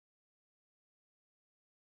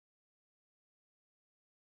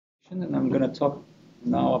And I'm going to talk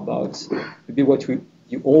now about maybe what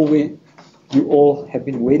you all have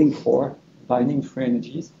been waiting for, binding free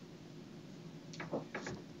energies.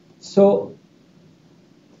 So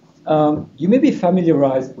you may be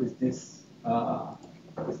familiarized with this kind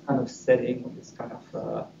of setting, this kind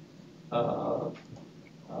of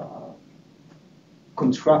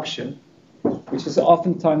contraption, which is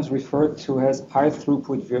oftentimes referred to as high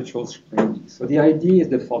throughput virtual screening. So the idea is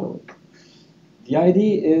the following. The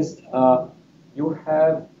idea is you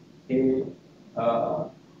have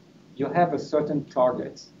a certain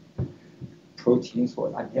target protein. So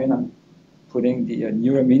again, I'm putting the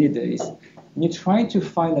neuraminidase, and you're trying to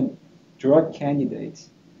find a drug candidate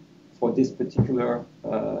for this particular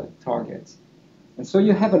target. And so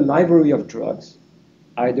you have a library of drugs,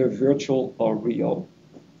 either virtual or real,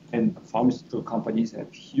 and pharmaceutical companies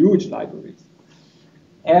have huge libraries.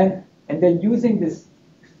 And then using these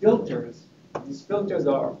filters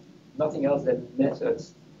are nothing else than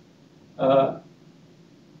methods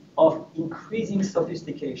of increasing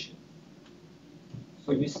sophistication.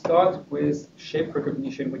 So you start with shape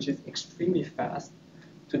recognition, which is extremely fast,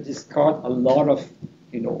 to discard a lot of,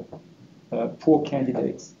 poor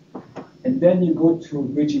candidates. And then you go to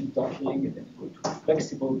rigid docking, and then you go to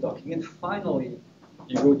flexible docking, and finally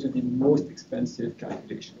you go to the most expensive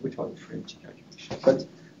calculation, which are the fringe calculations. But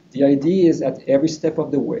the idea is at every step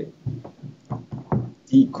of the way,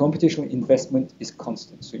 the computational investment is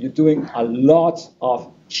constant. So you're doing a lot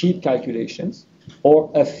of cheap calculations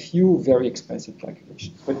or a few very expensive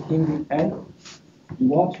calculations. But in the end, you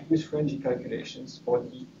want to use fringe calculations for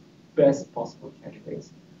the best possible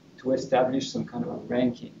candidates to establish some kind of a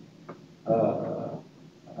ranking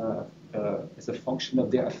as a function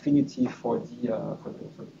of their affinity for the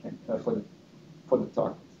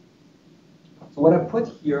target. So what I put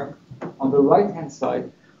here on the right-hand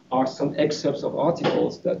side are some excerpts of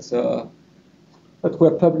articles that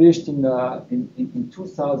were published in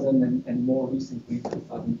 2000 and more recently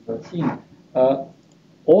 2013.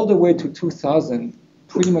 All the way to 2000,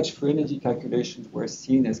 pretty much free energy calculations were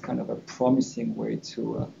seen as kind of a promising way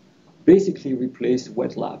to basically replace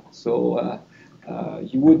wet lab. So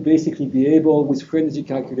you would basically be able, with free energy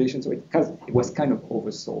calculations, because it was kind of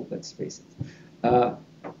oversold, let's face it,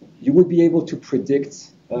 you would be able to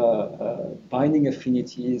predict binding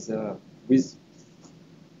affinities with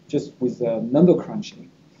number crunching.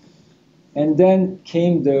 And then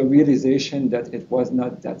came the realization that it was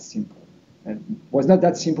not that simple. And it was not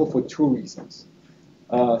that simple for two reasons.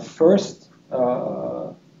 First,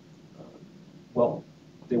 there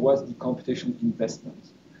was the computational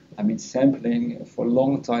investment. I mean, sampling for a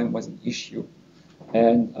long time was an issue.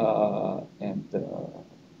 And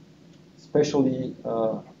especially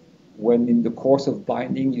when in the course of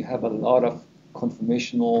binding, you have a lot of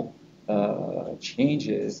conformational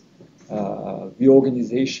changes,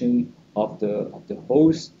 reorganization of the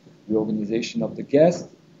host, reorganization of the guest,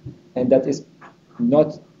 and that is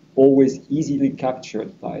not always easily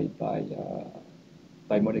captured by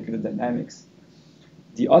molecular dynamics.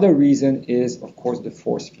 The other reason is, of course, the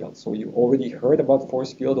force field. So you already heard about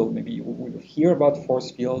force field, or maybe you will hear about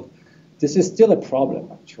force field. This is still a problem,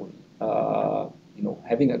 actually.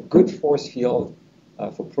 Having a good force field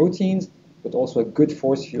for proteins, but also a good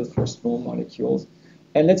force field for small molecules.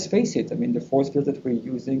 And let's face it, I mean, the force fields that we're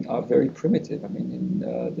using are very primitive. I mean,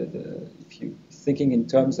 if you're thinking in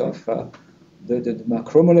terms of the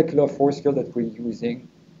macromolecular force field that we're using,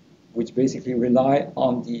 which basically rely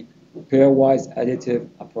on the pairwise additive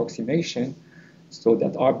approximation, so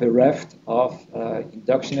that are bereft of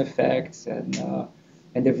induction effects, and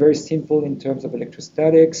they're very simple in terms of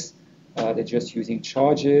electrostatics. They're just using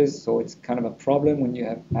charges, so it's kind of a problem when you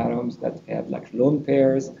have atoms that have like lone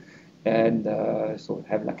pairs, and so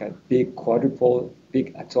have like a big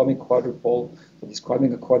atomic quadrupole. So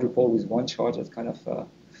describing a quadrupole with one charge is kind of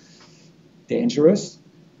dangerous,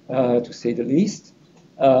 to say the least.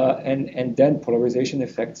 And then polarization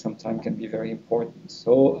effects sometimes can be very important.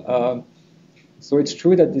 So it's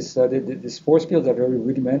true that these force fields are very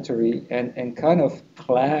rudimentary and kind of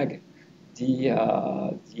plague the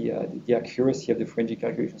accuracy of the fringe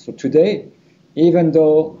calculation. So today, even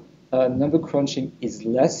though number crunching is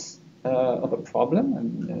less of a problem,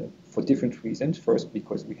 and for different reasons. First,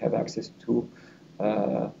 because we have access to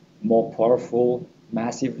more powerful,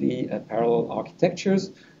 massively parallel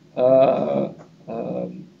architectures.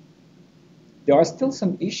 There are still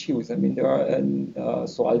some issues. I mean,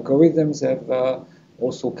 so algorithms have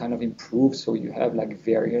also kind of improved. So you have like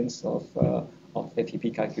variants of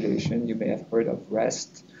FEP calculation. You may have heard of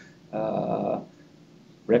REST.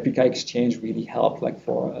 Replica exchange really helped, like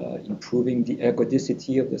for improving the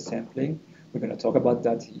ergodicity of the sampling. We're going to talk about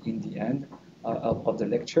that in the end of the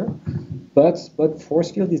lecture. But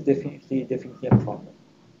force field is definitely a problem.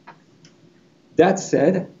 That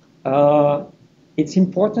said, it's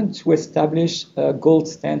important to establish gold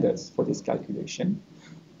standards for this calculation.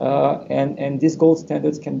 And these gold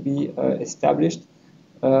standards can be established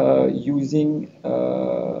using,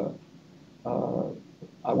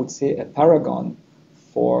 I would say, a paragon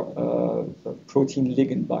for protein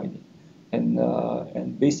ligand binding.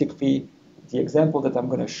 And basically, the example that I'm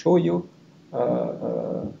going to show you,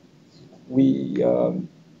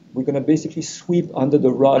 we're going to basically sweep under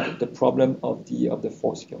the rug the problem of the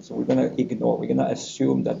force field. So we're going to we're going to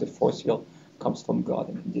assume that the force field comes from God,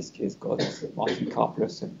 and in this case, God is Martin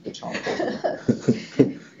Karplus and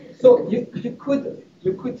Richard. So you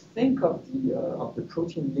could think of the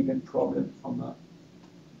protein ligand problem from a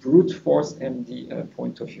brute force MD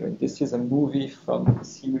point of view. And this is a movie from a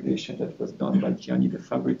simulation that was done by Gianni De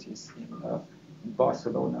Fabritis in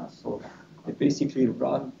Barcelona. So they basically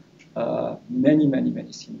run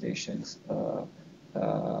many simulations,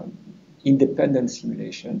 independent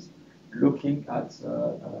simulations, looking at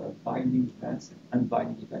binding events and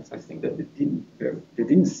unbinding events. I think that they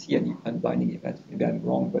didn't see any unbinding events. Maybe I'm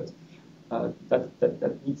wrong, but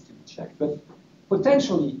that needs to be checked. But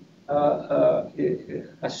potentially,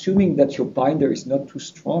 assuming that your binder is not too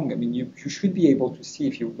strong, I mean, you should be able to see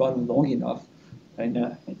if you run long enough. And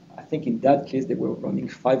I think in that case, they were running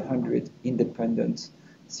 500 independent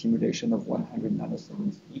simulation of 100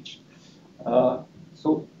 nanoseconds each.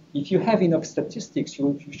 So if you have enough statistics,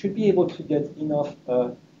 you should be able to get enough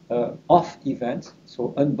off events,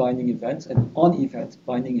 so unbinding events, and on event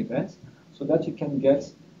binding events, so that you can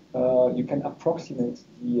get you can approximate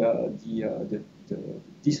the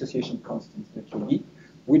dissociation constant that you need,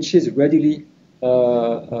 which is readily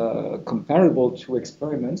comparable to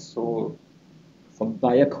experiments. So from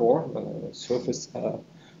Biacore, surface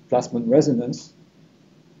plasmon resonance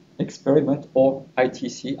experiment, or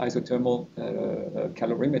ITC, isothermal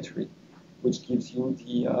calorimetry, which gives you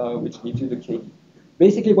the KD.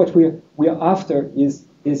 Basically, what we're after is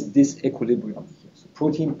this equilibrium here. So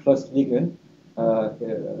protein plus ligand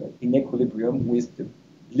in equilibrium with the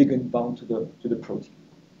ligand bound to the protein.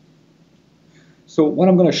 So what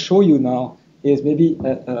I'm going to show you now is maybe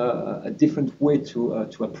a different way to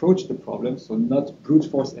approach the problem. So not brute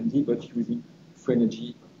force MD, but using free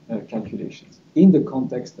energy calculations in the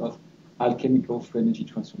context of alchemical free energy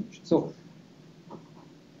transformation. So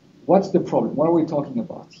what's the problem? What are we talking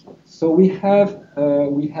about here? So we have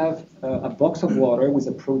a box of water with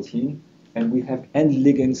a protein, and we have n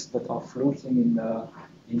ligands that are floating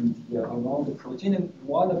around the protein, and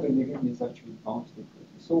one of the ligands is actually bound to the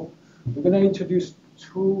protein. So we're going to introduce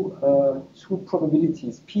two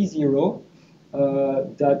probabilities: P0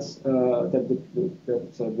 that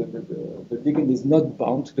the ligand is not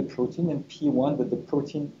bound to the protein, and P1 that the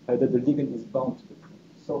ligand is bound to the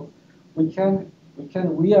protein. So we can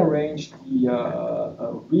rearrange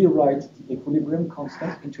rewrite the equilibrium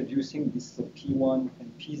constant, introducing this P1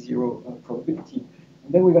 and P0 probability,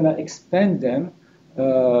 and then we're going to expand them,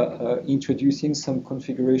 introducing some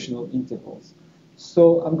configurational intervals.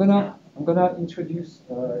 So I'm gonna introduce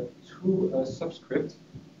two subscripts.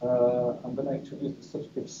 I'm going to introduce the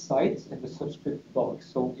subscript site and the subscript bulk.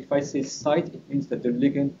 So if I say site, it means that the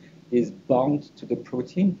ligand is bound to the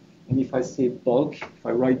protein. And if I say bulk, if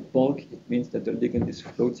I write bulk, it means that the ligand is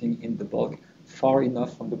floating in the bulk far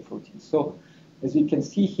enough from the protein. So as you can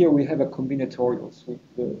see here, we have a combinatorial. So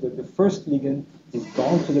the first ligand is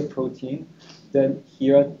bound to the protein. Then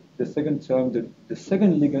here, the second term, the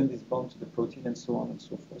second ligand is bound to the protein, and so on and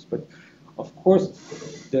so forth. But of course,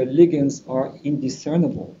 the ligands are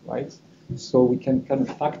indiscernible, right? So we can kind of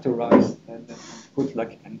factorize and put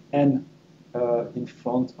like an n in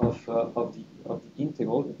front of the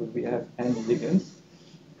integral, because we have n ligands.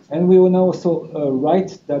 And we will now also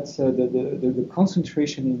write that the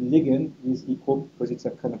concentration in ligand is equal, because it's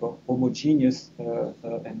a kind of a homogeneous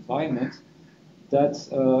environment, that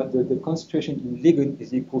the concentration in ligand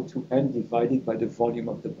is equal to n divided by the volume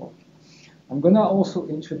of the bulk. I'm going to also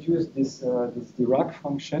introduce this Dirac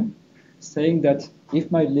function, saying that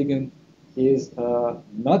if my ligand is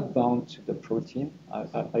not bound to the protein,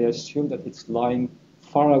 I assume that it's lying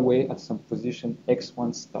far away at some position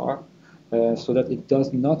x1 star, so that it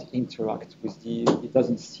does not interact with it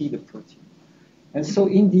doesn't see the protein. And so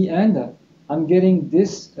in the end, I'm getting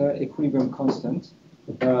this equilibrium constant,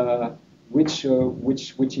 which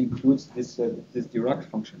includes this Dirac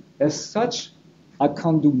function. As such, I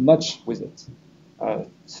can't do much with it.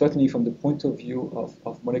 Certainly from the point of view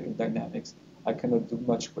of molecular dynamics, I cannot do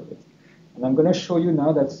much with it. And I'm going to show you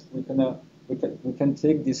now that we're we can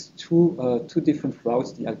take these two different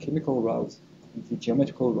routes, the alchemical route and the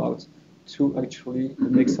geometrical route, to actually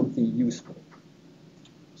make something useful.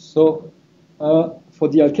 So for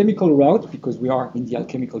the alchemical route, because we are in the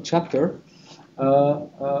alchemical chapter,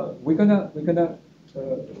 we're gonna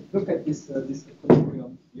look at this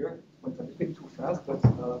equilibrium here. It went a little bit too fast, but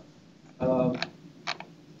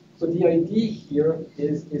so the idea here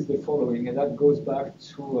is the following, and that goes back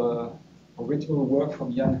to original work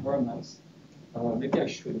from Jan Hermans. Maybe I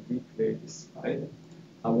should replay this slide.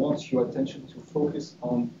 I want your attention to focus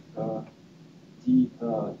on the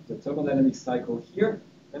thermodynamic cycle here,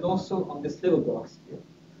 and also on this little box here.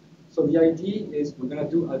 So the idea is we're going to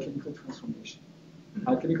do alchemical transformation.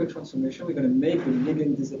 Alchemical transformation, we're going to make the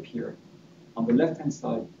ligand disappear on the left-hand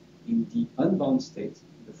side in the unbound state,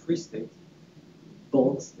 the free state,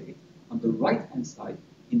 bulk state, on the right-hand side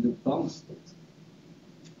in the bound state.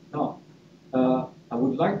 Now, I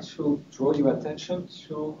would like to draw your attention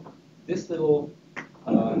to this little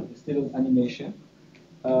animation,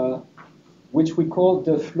 which we call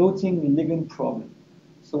the floating ligand problem.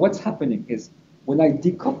 So what's happening is when I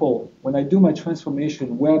decouple, when I do my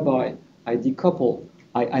transformation whereby I decouple,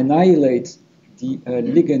 I annihilate the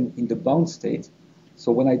ligand in the bound state.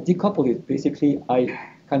 So when I decouple it, basically I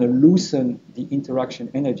kind of loosen the interaction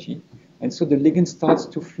energy, and so the ligand starts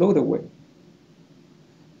to float away.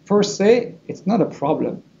 Per se, it's not a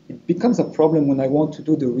problem. It becomes a problem when I want to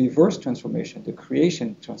do the reverse transformation, the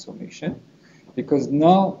creation transformation, because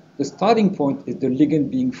now the starting point is the ligand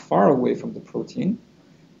being far away from the protein,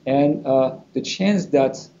 and the chance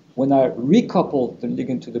that when I recouple the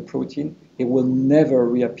ligand to the protein, it will never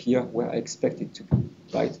reappear where I expect it to be,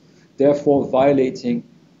 right? Therefore, violating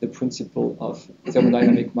the principle of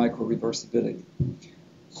thermodynamic micro-reversibility.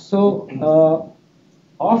 So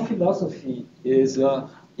our philosophy is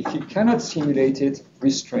if you cannot simulate it,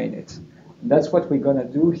 restrain it. And that's what we're going to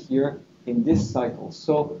do here in this cycle.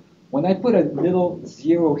 So when I put a little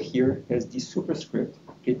 0 here as the superscript,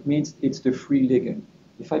 it means it's the free ligand.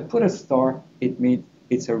 If I put a star, it means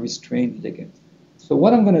it's a restrained ligand. So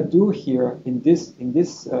what I'm going to do here in this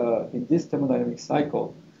thermodynamic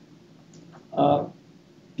cycle,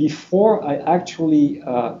 before I actually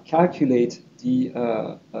calculate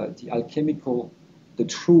the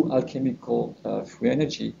true alchemical free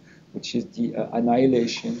energy, which is the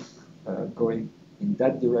annihilation going in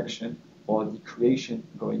that direction, or the creation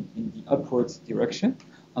going in the upwards direction,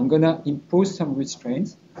 I'm going to impose some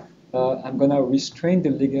restraints. I'm going to restrain the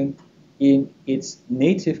ligand in its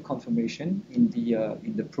native conformation, in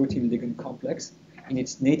the protein-ligand complex, in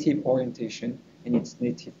its native orientation, in its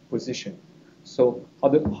native position. So how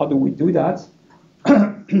do we do that?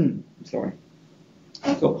 Sorry.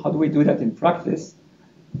 So how do we do that in practice?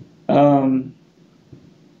 So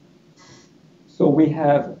we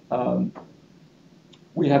have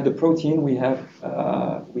the protein, we have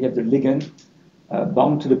the ligand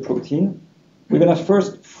bound to the protein. We're going to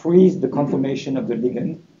first freeze the conformation of the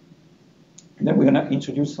ligand, and then we're going to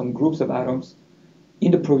introduce some groups of atoms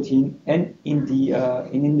in the protein and in the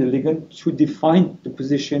ligand to define the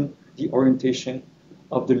position, the orientation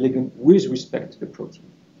of the ligand with respect to the protein.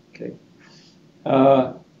 Okay.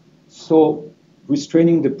 So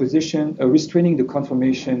restraining the position, restraining the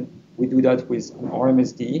conformation, we do that with an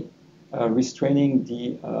RMSD. Restraining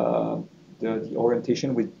the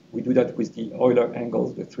orientation, we do that with the Euler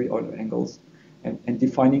angles, the 3 Euler angles. And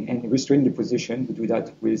defining and restraining the position, we do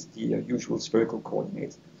that with the usual spherical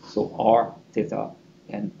coordinates. So r, theta,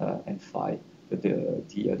 and phi,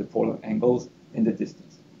 the polar angles and the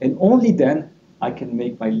distance. And only then I can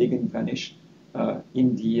make my ligand vanish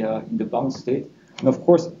in the bound state. And of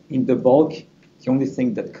course, in the bulk, the only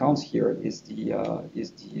thing that counts here is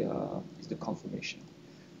the conformation.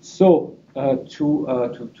 So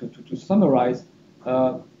to summarize,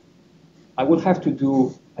 I will have to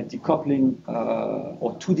do a decoupling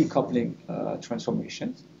or two decoupling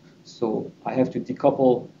transformations. So I have to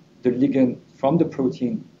decouple the ligand from the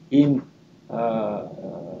protein in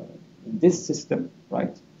this system,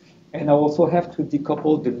 right? And I also have to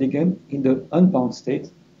decouple the ligand in the unbound state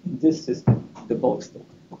in this system, the bulk state.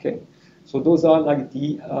 Okay, so those are like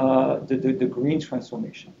the green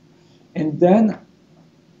transformation. And then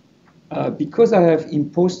because I have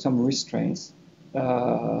imposed some restraints,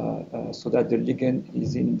 so that the ligand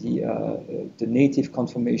is in the native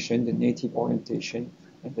conformation, the native orientation,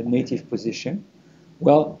 and the native position.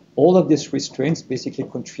 Well, all of these restraints basically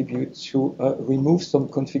contribute to remove some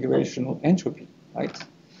configurational entropy, right?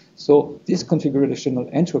 So this configurational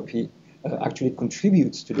entropy actually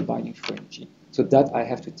contributes to the binding free energy. So that I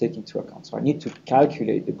have to take into account. So I need to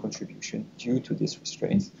calculate the contribution due to these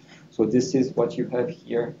restraints. So this is what you have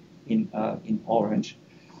here in orange.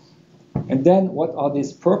 And then what are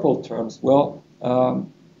these purple terms? Well,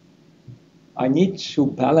 I need to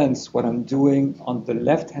balance what I'm doing on the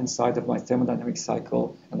left-hand side of my thermodynamic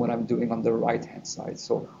cycle and what I'm doing on the right-hand side.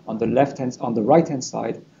 So on the right-hand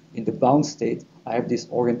side, in the bound state, I have this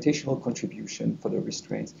orientational contribution for the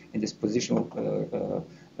restraints and this positional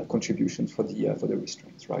contribution for the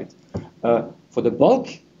restraints, right? For the bulk,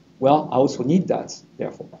 well, I also need that,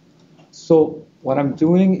 therefore. So what I'm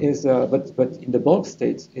doing is, but in the bulk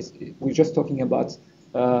state, we're just talking about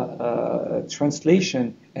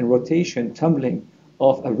translation and rotation, tumbling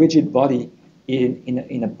of a rigid body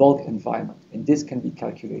in a bulk environment. And this can be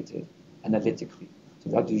calculated analytically. So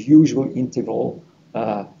that's the usual integral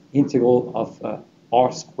of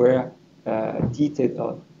r squared d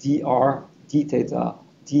theta, dr, d theta,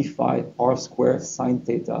 d phi, r squared sine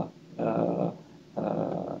theta,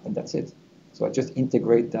 and that's it. So I just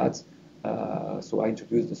integrate that. So I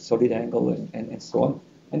introduce the solid angle and so on.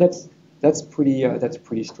 And that's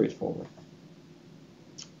pretty straightforward.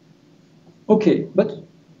 Okay, but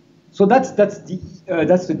so that's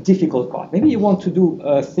the difficult part. Maybe you want to do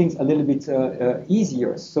things a little bit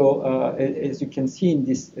easier. So as you can see in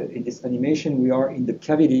this animation, we are in the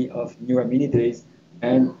cavity of neuraminidase,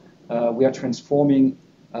 and we are transforming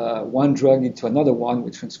one drug into another one.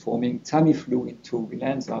 We're transforming Tamiflu into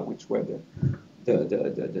Relanza, which were the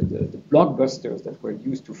blockbusters that were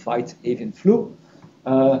used to fight avian flu.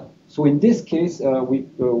 So in this case, we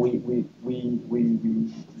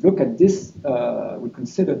look at this, we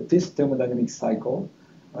consider this thermodynamic cycle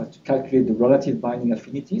to calculate the relative binding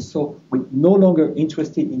affinity. So we're no longer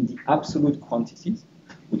interested in the absolute quantities,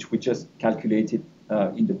 which we just calculated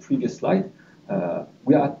in the previous slide.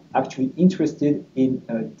 We are actually interested in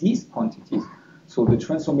these quantities. So the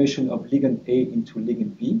transformation of ligand A into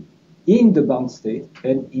ligand B in the bound state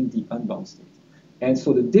and in the unbound state. And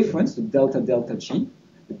so the difference, the delta delta G,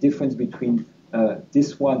 the difference between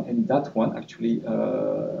this one and that one, actually,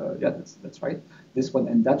 yeah, that's right. This one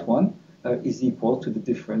and that one is equal to the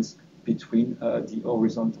difference between the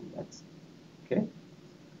horizontal legs. Okay,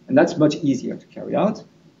 and that's much easier to carry out.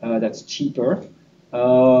 That's cheaper.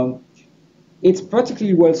 It's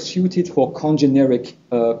particularly well suited for congeneric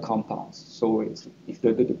compounds. So if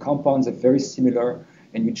the compounds are very similar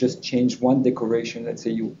and you just change one decoration, let's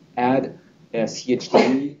say you add a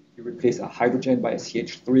CH3, you replace a hydrogen by a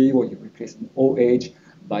CH3, or you replace an OH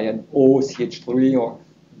by an OCH3, or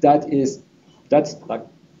that's like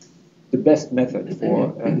the best method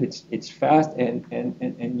for it's fast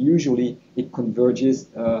and usually it converges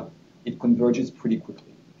pretty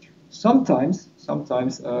quickly. Sometimes,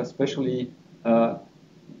 especially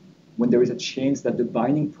when there is a change that the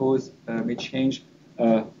binding pose may change,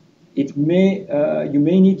 you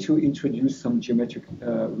may need to introduce some geometric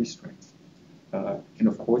restraints. And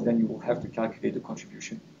of course, then you will have to calculate the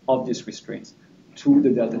contribution of these restraints to the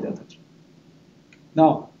delta delta G.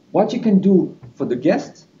 Now, what you can do for the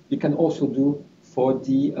guest, you can also do for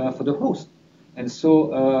the host. And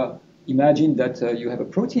so imagine that you have a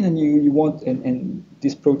protein and you want, and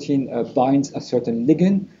this protein binds a certain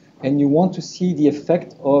ligand, and you want to see the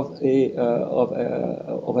effect of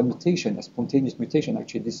a mutation, a spontaneous mutation.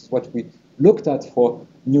 Actually, this is what we looked at for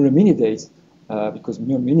neuraminidase. Because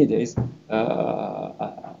neuraminidase,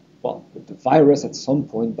 well, the virus at some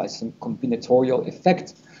point, by some combinatorial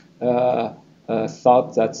effect,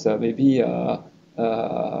 thought that maybe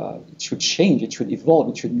it should change, it should evolve,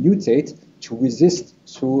 it should mutate to resist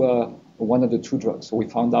to one of the two drugs. So we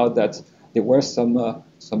found out that there were some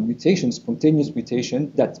mutations, spontaneous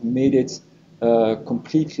mutation, that made it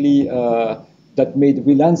completely, that made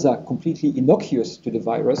Relanza completely innocuous to the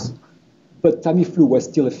virus, but Tamiflu was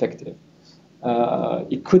still effective.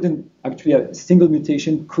 It couldn't, actually a single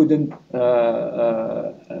mutation couldn't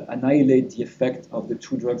annihilate the effect of the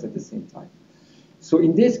two drugs at the same time. So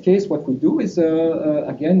in this case, what we do is,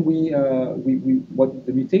 again, what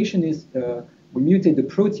the mutation is, we mutate the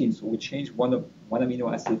protein, so we change one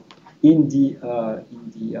amino acid in the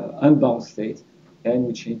unbound state, and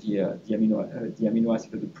we change the amino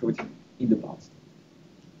acid of the protein in the bound state.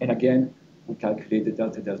 And again, we calculate the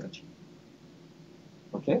delta delta G.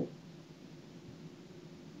 Okay?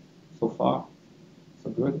 So far, so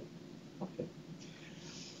good? Okay.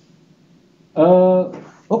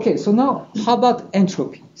 Okay, so now, how about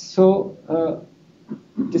entropy? So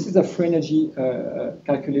this is a free energy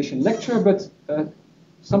calculation lecture, but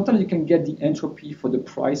sometimes you can get the entropy for the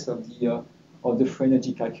price of the free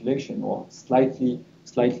energy calculation, or slightly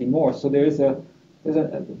more. So there's a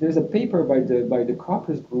paper by the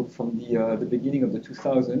Carpus group from the beginning of the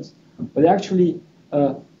 2000s, but they actually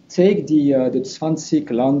take the Zwanzig,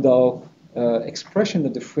 Landau expression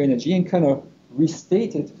of the free energy and kind of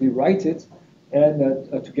restate it, rewrite it, and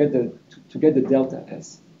to get the delta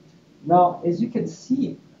S. Now, as you can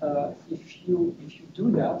see, if you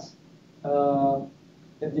do that,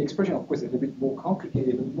 and the expression, of course, is a little bit more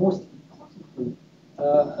complicated, but most importantly,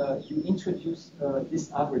 you introduce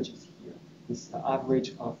these averages here, this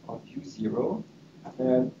average of U0,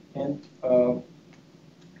 and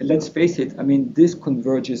let's face it, I mean, this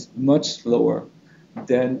converges much slower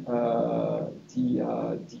than the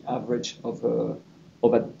average of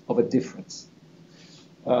a difference.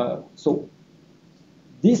 So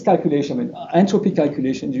these calculations, I mean, entropy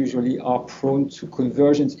calculations usually are prone to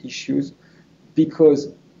convergence issues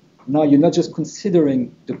because now you're not just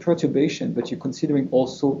considering the perturbation, but you're considering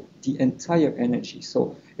also the entire energy.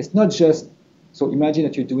 So it's not just, so imagine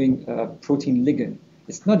that you're doing protein ligand.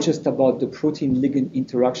 It's not just about the protein ligand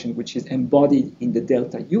interaction, which is embodied in the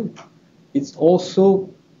delta U. It's also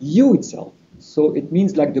U itself. So it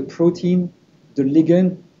means like the protein, the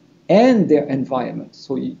ligand, and their environment.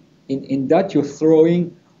 So in that, you're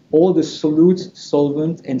throwing all the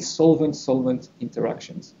solute-solvent and solvent-solvent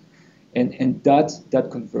interactions. And that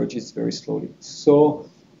converges very slowly. So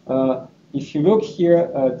if you look here,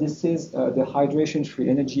 this is the hydration-free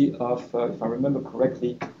energy of, if I remember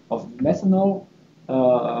correctly, of methanol.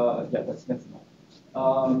 Yeah, that's methanol.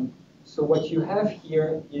 So what you have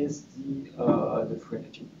here is the free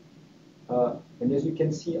energy. And as you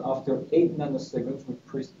can see, after 8 nanoseconds,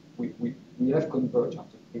 we have converged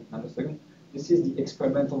after 8 nanoseconds. This is the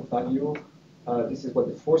experimental value. This is what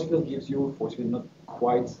the force field gives you. Force field not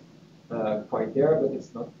quite there, but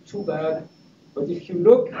it's not too bad. But if you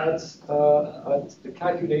look at the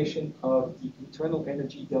calculation of the internal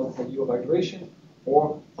energy delta U of hydration,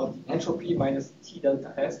 or of the entropy minus T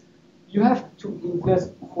delta S, you have to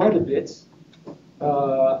invest quite a bit.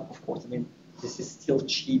 Of course, I mean, this is still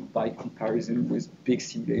cheap by comparison with big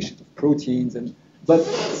simulations of proteins, but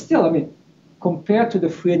still, I mean, compared to the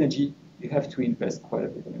free energy, you have to invest quite a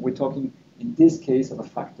bit. I mean, we're talking, in this case, of a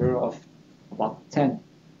factor of about 10.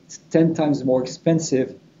 It's 10 times more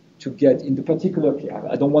expensive to get, in the particular case,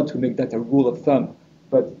 I don't want to make that a rule of thumb,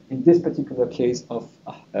 but in this particular case of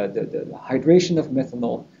the hydration of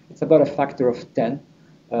methanol, it's about a factor of 10,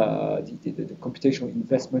 the computational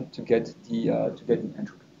investment to get the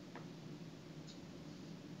entropy.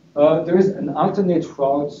 There is an alternate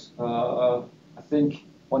route. I think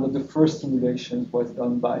one of the first simulations was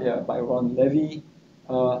done by Ron Levy.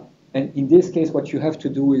 And in this case, what you have to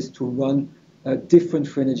do is to run different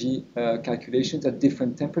free energy calculations at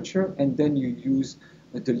different temperature, and then you use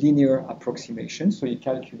the linear approximation. So you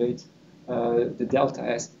calculate the delta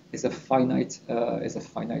S is a finite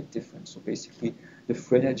difference. So basically, the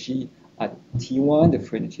free energy at T1, the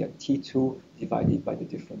free energy at T2 divided by the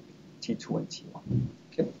different T2 and T1.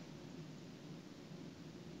 Okay.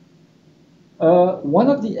 One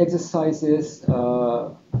of the exercises,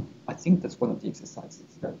 I think that's one of the exercises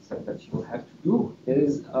that you will have to do,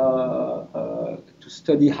 is to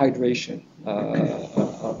study hydration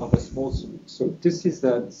of a small solute. So this is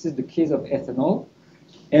the case of ethanol,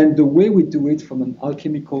 and the way we do it from an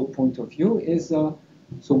alchemical point of view is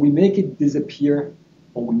so we make it disappear,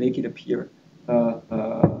 or we make it appear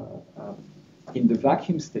in the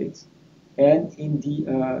vacuum state and in the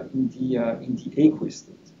aqueous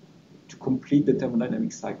state to complete the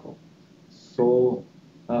thermodynamic cycle. So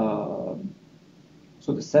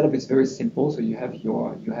so the setup is very simple. So you have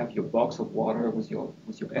your box of water with your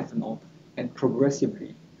ethanol, and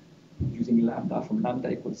progressively, using lambda, from lambda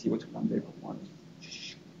equals 0 to lambda equals 1,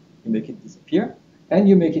 you make it disappear, and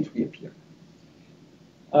you make it reappear.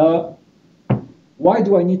 Why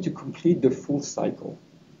do I need to complete the full cycle?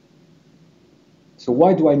 So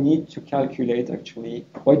why do I need to calculate, actually,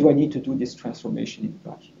 why do I need to do this transformation in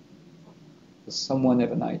vacuum? Does someone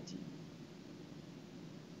have an idea?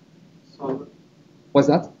 What's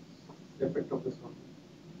that? The effect of the sun.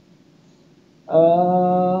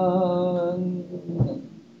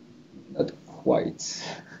 Not quite.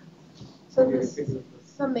 So the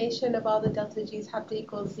summation of all the delta G's have to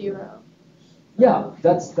equal 0. Yeah,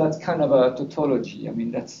 that's kind of a tautology. I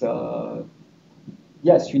mean, that's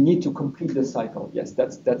yes, you need to complete the cycle. Yes,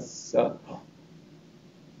 that's.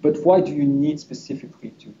 But why do you need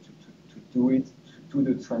specifically to do it, to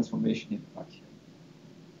do the transformation in vacuum?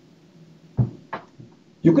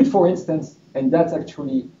 You could, for instance, and that's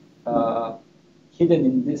actually hidden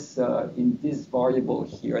in this variable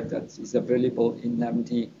here that is available in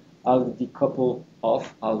NAMD, I'll decouple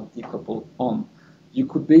off, I'll decouple on. You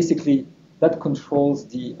could basically, that controls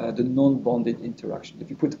the non-bonded interaction. If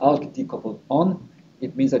you put alk decoupled on,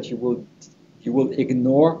 it means that you will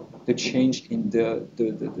ignore the change in the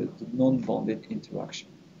non-bonded interaction.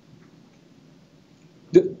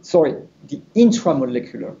 The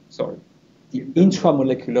intramolecular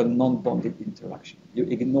non-bonded interaction. You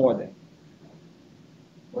ignore them.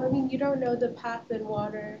 Well, I mean, you don't know the path in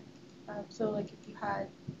water. So, like,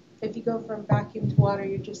 if you go from vacuum to water,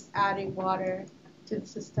 you're just adding water to the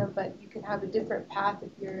system, but you can have a different path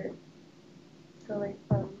if you're going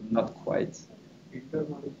from. Not quite.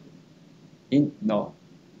 No,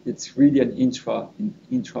 it's really an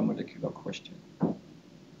intramolecular question.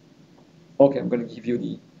 Okay, I'm going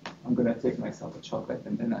to take myself a chocolate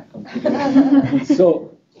and then I'll give you.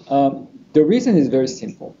 So the reason is very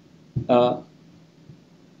simple.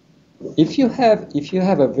 If you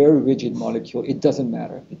have a very rigid molecule, it doesn't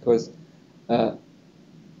matter because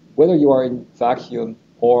whether you are in vacuum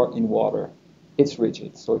or in water, it's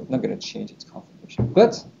rigid, so it's not going to change its conformation.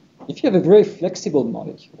 But if you have a very flexible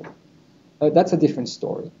molecule, that's a different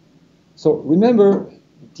story. So remember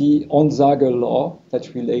the Onzaga law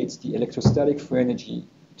that relates the electrostatic free energy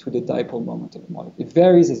to the dipole moment of the molecule. It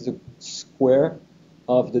varies as the square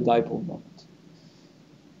of the dipole moment.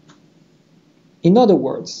 In other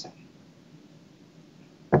words,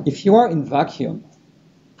 if you are in vacuum,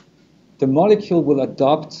 the molecule will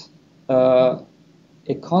adopt a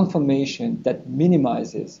conformation that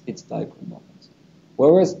minimizes its dipole moment.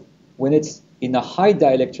 Whereas when it's in a high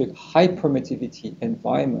dielectric, high permittivity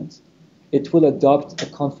environment, it will adopt a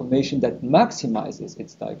conformation that maximizes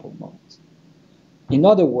its dipole moment. In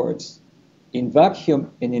other words, in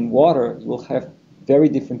vacuum and in water, you will have very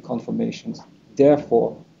different conformations,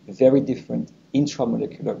 therefore very different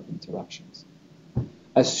intramolecular interactions.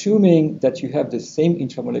 Assuming that you have the same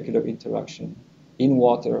intramolecular interaction in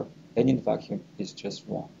water and in vacuum is just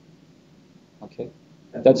wrong. Okay?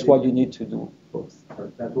 That's why you need to do both.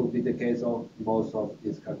 That will be the case of most of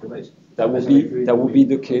these calculations. That will be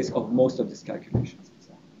the case of most of these calculations.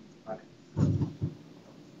 Okay.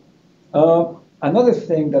 Another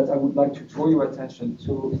thing that I would like to draw your attention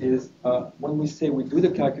to is when we say we do the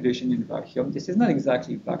calculation in vacuum, this is not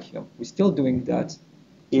exactly vacuum. We're still doing that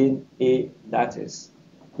in a lattice.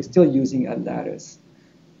 We're still using a lattice.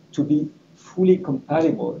 To be fully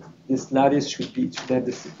compatible, this lattice should have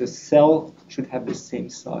the cell should have the same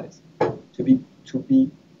size. To be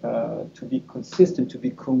consistent, to be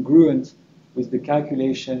congruent with the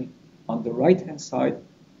calculation on the right-hand side,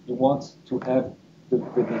 you want to have the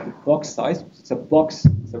box size. It's a box,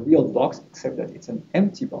 it's a real box, except that it's an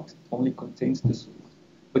empty box. It only contains the solute.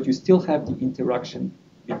 But you still have the interaction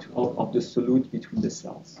of the solute between the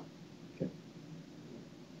cells. Okay.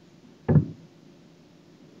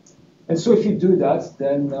 And so if you do that,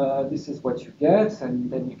 then this is what you get, and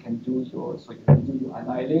then you can do your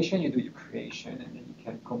annihilation, you do your creation, and then you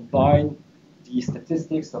can combine the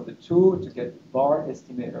statistics of the two to get the bar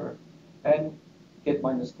estimator, and get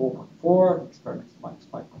minus 4.4, experiment is minus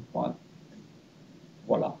 5.1,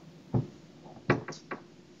 voila.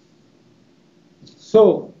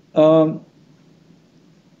 So,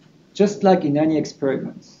 just like in any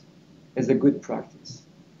experiment, as a good practice,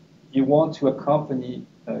 you want to accompany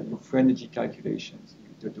your free energy calculations,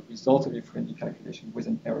 the result of your free energy calculation with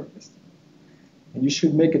an error estimate. And you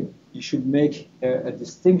should make a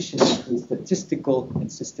distinction between statistical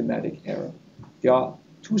and systematic error. There are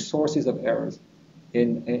two sources of errors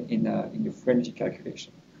in your free energy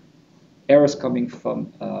calculation. Errors coming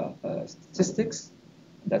from statistics,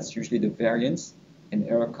 that's usually the variance, and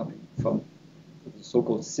error coming from the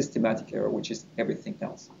so-called systematic error, which is everything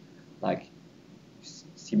else, like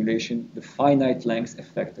simulation, the finite length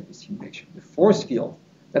effect of the simulation. The force field,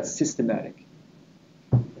 that's systematic.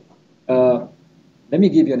 Let me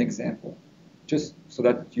give you an example, just so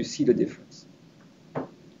that you see the difference.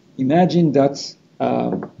 Imagine that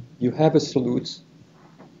you have a solute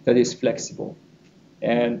that is flexible.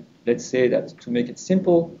 And let's say that, to make it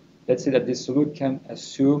simple, let's say that this solute can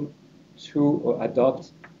assume or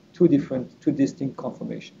adopt two distinct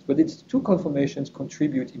conformations. But its two conformations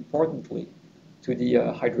contribute importantly to the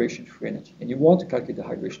hydration free energy. And you want to calculate the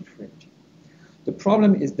hydration free energy. The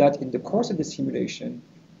problem is that in the course of the simulation,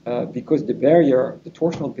 because the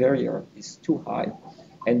torsional barrier is too high,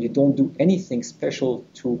 and you don't do anything special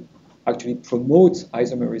to actually promote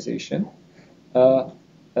isomerization,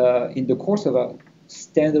 in the course of a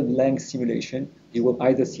standard length simulation, you will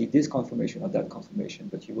either see this conformation or that conformation,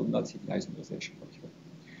 but you will not see the isomerization occur.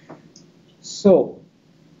 So,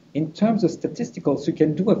 in terms of statistical, so you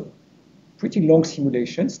can do a pretty long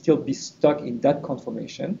simulation, still be stuck in that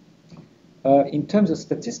conformation. In terms of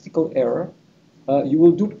statistical error, you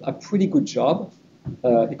will do a pretty good job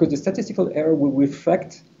because the statistical error will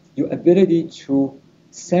reflect your ability to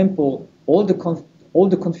sample all the all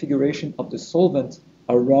the configuration of the solvent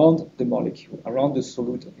around the molecule, around the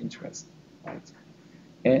solute of interest, right?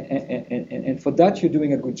 And for that, you're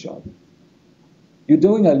doing a good job. You're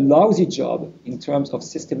doing a lousy job in terms of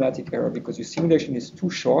systematic error because your simulation is too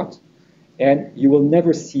short, and you will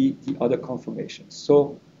never see the other conformations.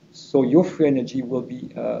 So your free energy will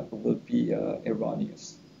be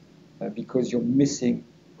erroneous because you're missing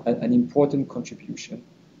an important contribution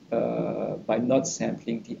by not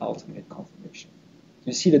sampling the alternate conformation.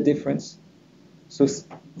 You see the difference? So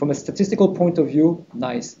from a statistical point of view,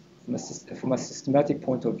 nice. From a systematic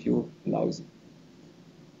point of view, lousy.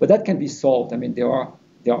 But that can be solved. I mean, there are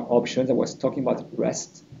options. I was talking about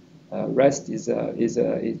REST. REST is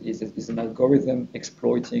an algorithm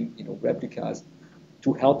exploiting replicas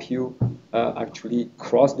to help you actually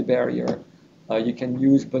cross the barrier. You can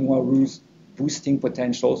use Benoit Roux's boosting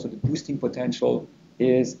potential. So the boosting potential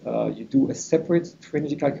is you do a separate free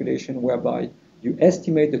energy calculation whereby you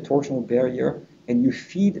estimate the torsional barrier and you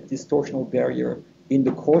feed this torsional barrier in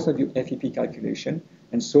the course of your FEP calculation,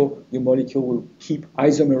 and so your molecule will keep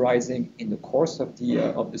isomerizing in the course of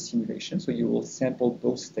the simulation. So you will sample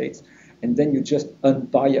those states, and then you just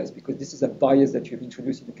unbias because this is a bias that you've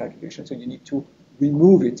introduced in the calculation. So you need to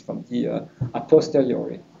remove it from the a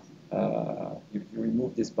posteriori. You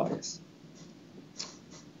remove this bias.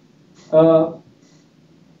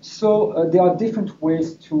 So there are different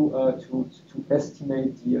ways to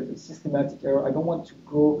estimate the systematic error. I don't want to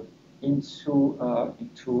go into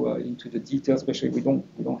the details, especially we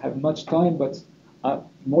don't have much time. But I'm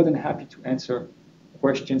more than happy to answer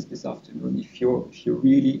questions this afternoon if you're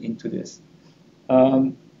really into this.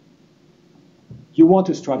 You want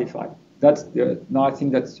to stratify. Now I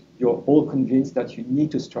think that you're all convinced that you need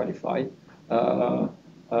to stratify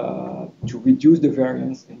to reduce the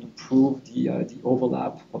variance and improve the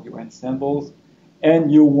overlap of your ensembles,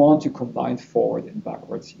 and you want to combine forward and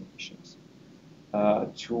backward simulations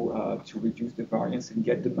to reduce the variance and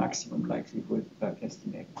get the maximum likelihood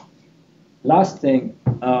estimate. Last thing,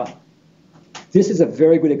 this is a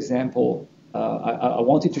very good example. I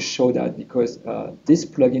wanted to show that because this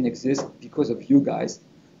plugin exists because of you guys.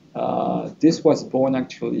 This was born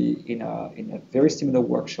actually in a very similar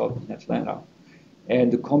workshop in Atlanta,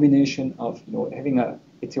 and the combination of having a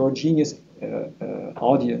heterogeneous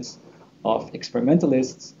audience of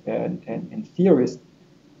experimentalists and theorists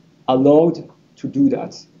allowed to do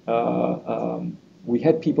that. We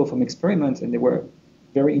had people from experiments, and they were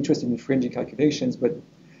very interested in free energy calculations, but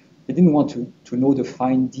they didn't want to know the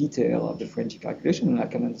fine detail of the free energy calculation, and I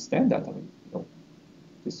can understand that. I mean,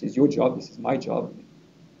 this is your job, this is my job.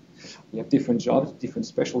 We have different jobs, different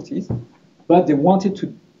specialties, but they wanted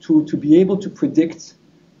to be able to predict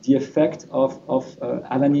the effect of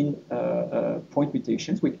alanine point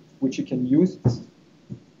mutations, which you can use.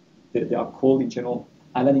 They are called in general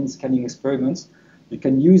alanine scanning experiments. You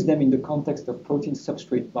can use them in the context of protein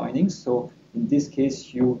substrate binding. So in this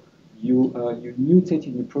case, you mutate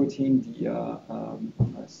in the protein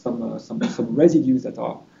some residues that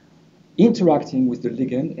are interacting with the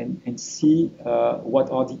ligand and see what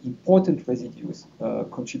are the important residues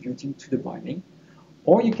contributing to the binding.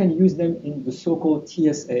 Or you can use them in the so-called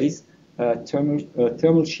TSAs,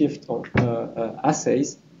 thermal shift or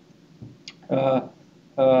assays,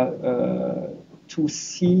 to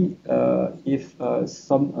see if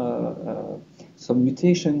some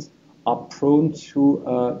mutations are prone to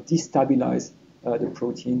destabilize the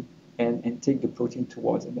protein and take the protein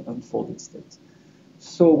towards an unfolded state.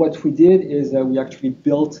 So what we did is we actually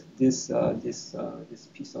built this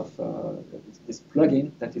piece of this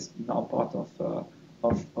plugin that is now part of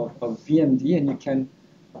VMD, and you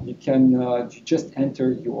can just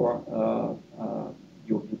enter your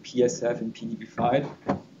PSF and PDB file,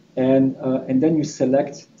 and then you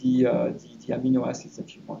select the amino acids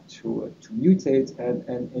that you want to mutate,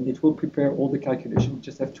 and it will prepare all the calculations. You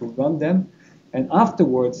just have to run them, and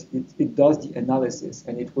afterwards it does the analysis,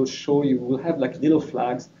 and it will show you. Will have like little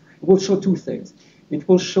flags. It will show two things. It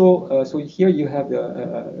will show. So here you have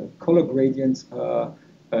the color gradient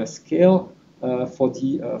scale for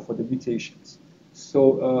the mutations.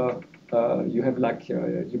 So you have like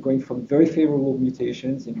you're going from very favorable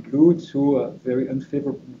mutations in blue to very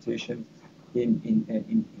unfavorable mutations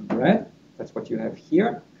in red. That's what you have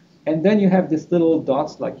here. And then you have these little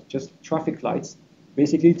dots, like just traffic lights,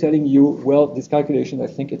 basically telling you, well, this calculation, I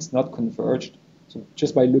think it's not converged. So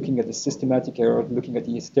just by looking at the systematic error, looking at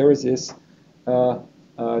the hysteresis,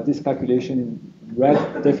 this calculation in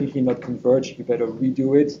red definitely not converged. You better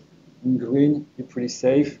redo it. In green, you're pretty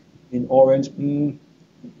safe. In orange,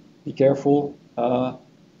 be careful. But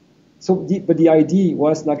the idea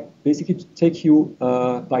was like basically to take you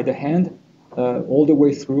by the hand all the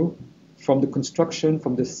way through, from the construction,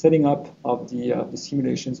 from the setting up of the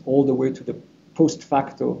simulations, all the way to the post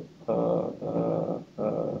facto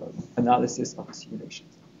analysis of the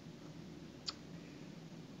simulations.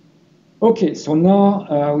 Okay, so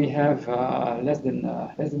now we have less than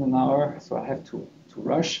an hour, so I have to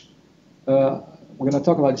rush. We're going to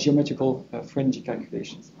talk about geometrical free energy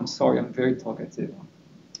calculations. I'm sorry, I'm very talkative.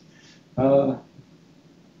 And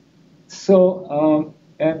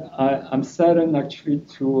I'm saddened actually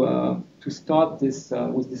to start this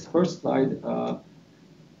with this first slide,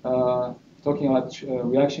 talking about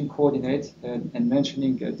reaction coordinates and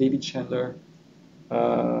mentioning David Chandler,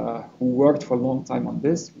 who worked for a long time on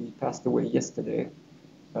this. He passed away yesterday.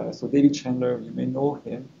 So David Chandler, you may know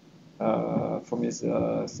him from his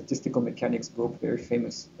statistical mechanics book, very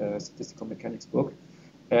famous statistical mechanics book,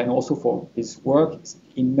 and also for his work, his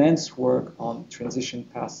immense work on transition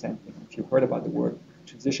path sampling. If you heard about the word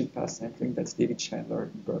transition path sampling, that's David Chandler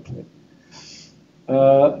in Berkeley.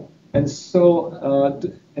 And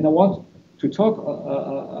I want to talk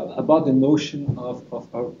about the notion of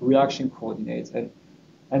reaction coordinates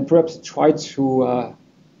and perhaps try to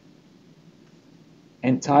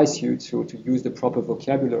entice you to use the proper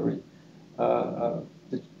vocabulary.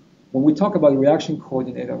 When we talk about reaction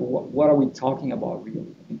coordinate, what are we talking about really?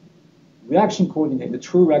 I mean, reaction coordinate, the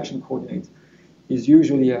true reaction coordinate, is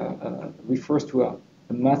usually refers to a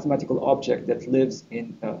mathematical object that lives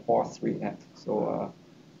in R3F. So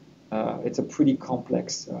it's a pretty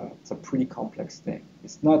complex thing.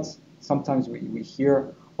 It's not. Sometimes we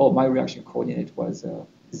hear, oh, my reaction coordinate was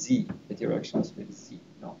Z. The direction is with Z.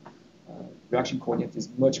 No, reaction coordinate is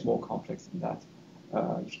much more complex than that.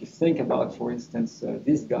 If you think about, for instance,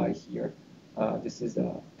 this guy here, this is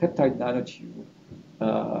a peptide nanotube,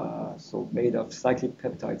 so made of cyclic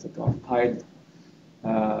peptides that are piled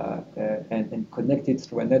and connected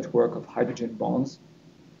through a network of hydrogen bonds.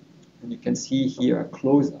 And you can see here a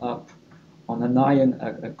close-up on an ion,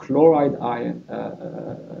 a chloride ion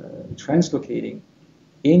translocating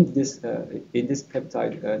in this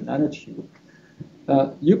peptide nanotube.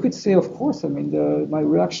 You could say, of course, I mean, my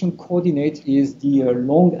reaction coordinate is the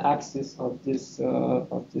long axis of this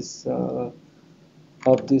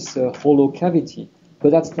hollow cavity,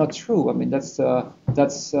 but that's not true. I mean, it's a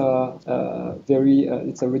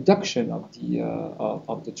reduction of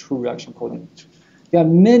the true reaction coordinate. There are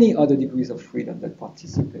many other degrees of freedom that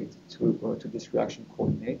participate to this reaction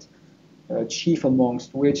coordinate, chief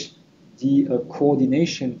amongst which the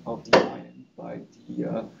coordination of the ion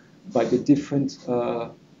by the different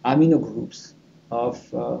amino groups of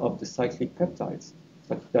the cyclic peptides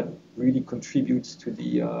that really contributes to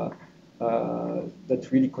the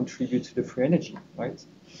free energy, right?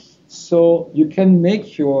 So you can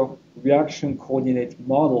make your reaction coordinate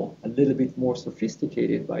model a little bit more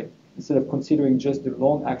sophisticated by, instead of considering just the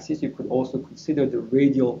long axis, you could also consider the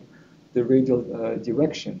radial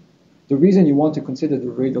direction. The reason you want to consider the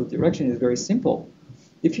radial direction is very simple.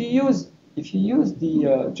 If you use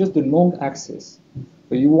just the long axis,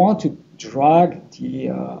 but you want to drag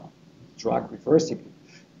reversibly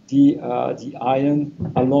the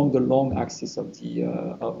ion along the long axis of the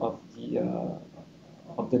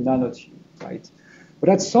nanotube, right? But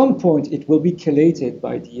at some point, it will be chelated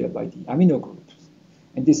by the amino groups,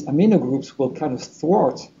 and these amino groups will kind of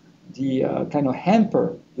thwart kind of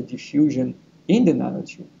hamper the diffusion in the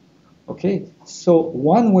nanotube. Okay, so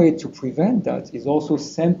one way to prevent that is also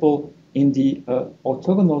sample in the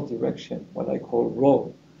orthogonal direction, what I call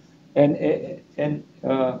rho, and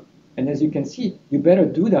as you can see, you better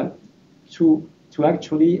do that to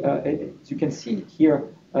actually, as you can see here,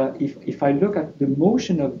 if I look at the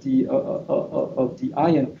motion of the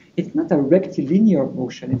ion, it's not a rectilinear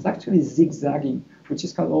motion; it's actually zigzagging, which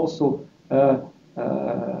is kind of also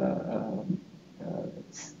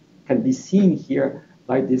can be seen here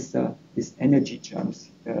by this energy jumps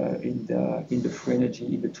in the free energy,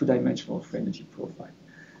 in the two-dimensional free energy profile.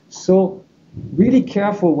 So really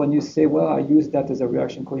careful when you say, well, I use that as a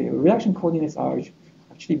reaction coordinate. Reaction coordinates are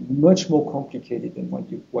actually much more complicated than what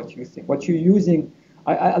you think. What you're using,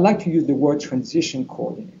 I like to use the word transition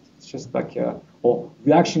coordinate. It's just like or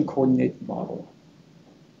reaction coordinate model.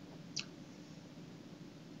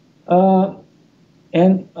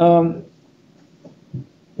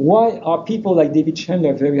 Why are people like David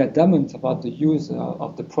Chandler very adamant about the use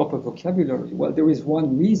of the proper vocabulary? Well, there is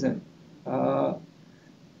one reason.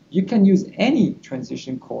 You can use any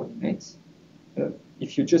transition coordinates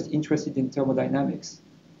if you're just interested in thermodynamics.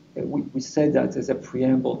 We said that as a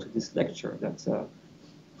preamble to this lecture, that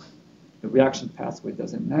the reaction pathway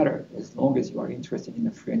doesn't matter as long as you are interested in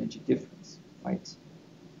the free energy difference, right?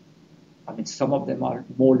 I mean, some of them are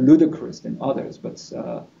more ludicrous than others, but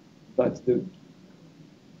the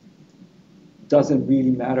doesn't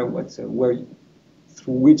really matter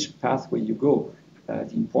through which pathway you go.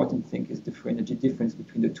 The important thing is the free energy difference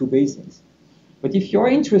between the two basins. But if you're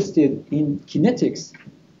interested in kinetics,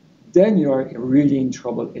 then you're really in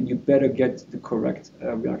trouble, and you better get the correct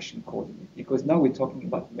reaction coordinate, because now we're talking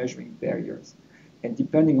about measuring barriers, and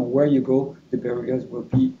depending on where you go, the barriers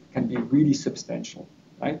can be really substantial,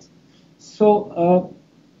 right? So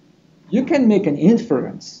you can make an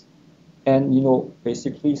inference, and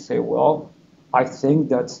basically say, well, I think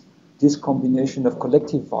that this combination of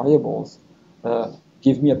collective variables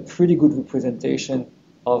give me a pretty good representation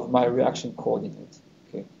of my reaction coordinate.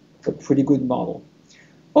 Okay, it's a pretty good model.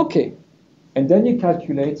 Okay, and then you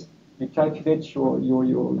calculate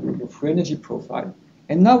your free energy profile,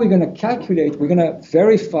 and now we're going to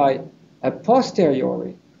verify a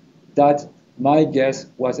posteriori that my guess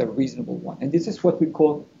was a reasonable one, and this is what we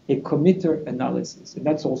call a committer analysis, and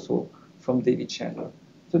that's also from David Chandler.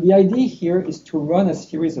 So the idea here is to run a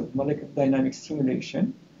series of molecular dynamics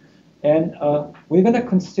simulation, and we're going to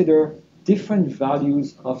consider different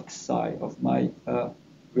values of psi, of my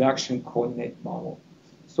reaction coordinate model.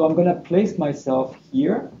 So I'm going to place myself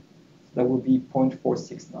here. That will be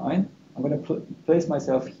 0.469. I'm going to place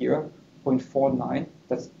myself here, 0.49.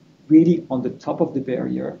 That's really on the top of the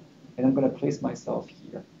barrier. And I'm going to place myself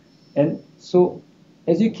here. And so,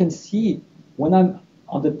 as you can see, when I'm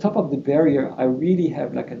on the top of the barrier, I really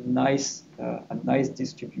have like a nice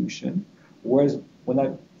distribution. Whereas when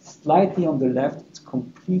I'm slightly on the left, it's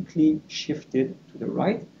completely shifted to the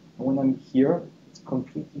right. And when I'm here, it's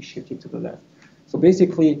completely shifted to the left. So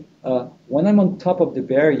basically, when I'm on top of the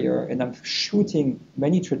barrier and I'm shooting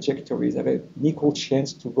many trajectories, I have an equal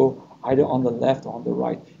chance to go either on the left or on the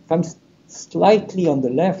right. If I'm slightly on the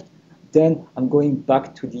left, then I'm going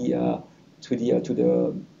back to the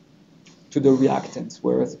reactants.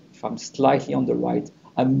 Whereas if I'm slightly on the right,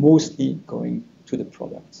 I'm mostly going to the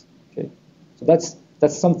products. Okay, so that's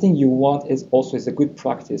something you want as a good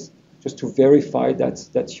practice, just to verify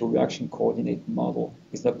that your reaction coordinate model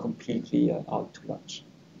is not completely out to lunch.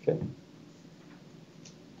 Okay.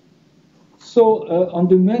 So on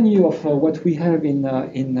the menu of what we have in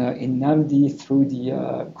NAMD through the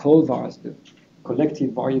CoLVARs, the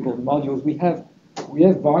collective variable modules, we have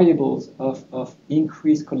variables of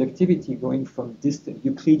increased collectivity going from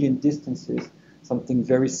Euclidean distances, something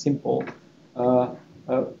very simple.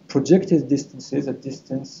 Projected distances, a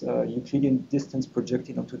distance, Euclidean distance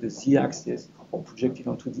projected onto the z-axis or projected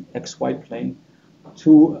onto the xy plane,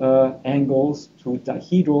 to angles, to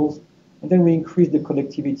dihedrals, and then we increase the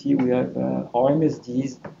collectivity. We have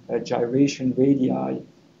RMSDs, gyration radii,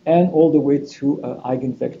 and all the way to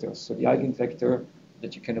eigenvectors. So the eigenvector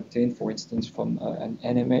that you can obtain, for instance, from an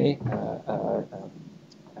NMA,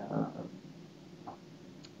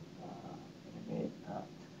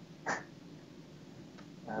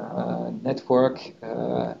 network.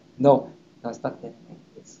 No, it's not NMA.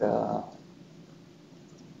 It's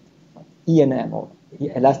ENM, or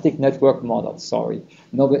elastic network model. Sorry.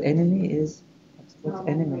 No, but NMA is. What's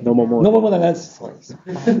NMA? No more. No more. That's sorry.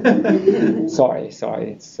 sorry.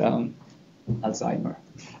 It's Alzheimer.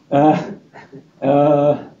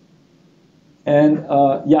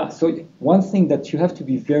 So one thing that you have to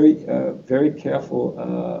be very careful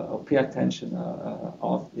or pay attention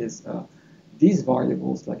of is these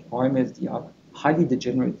variables, like RMSD, are highly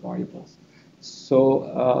degenerate variables.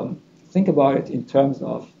 So think about it in terms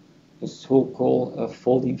of the so-called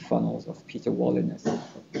folding funnels of Peter Walliness.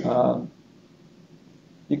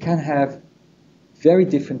 You can have very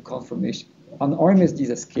different conformations. An RMSD is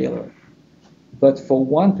a scalar, but for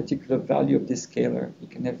one particular value of this scalar, you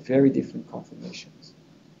can have very different conformations.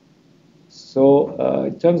 So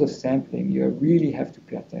in terms of sampling, you really have to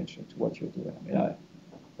pay attention to what you're doing. I mean,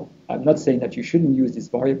 I'm not saying that you shouldn't use these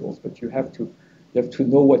variables, but you have to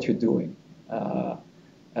know what you're doing.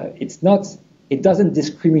 It doesn't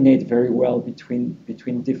discriminate very well between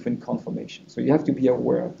different conformations. So you have to be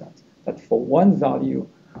aware of that. That for one value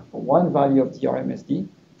of the RMSD,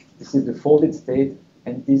 this is the folded state,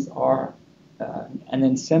 and these are an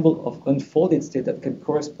ensemble of unfolded state that can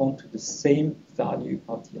correspond to the same value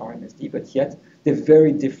of the RMSD, but yet they're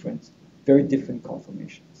very different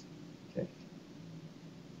conformations. Okay.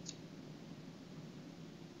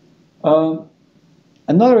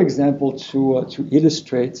 Another example to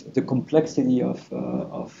illustrate the complexity of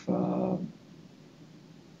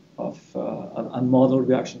unmodeled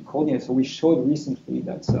reaction coordinates. So we showed recently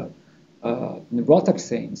that in the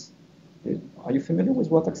rhotaxanes. Are you familiar with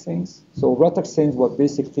rhotaxanes? So rhotaxanes were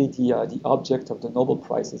basically the object of the Nobel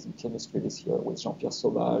Prizes in chemistry this year, with Jean-Pierre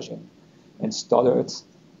Sauvage and stuttered.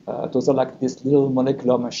 Those are like these little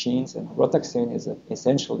molecular machines, and rhotaxane is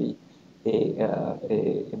essentially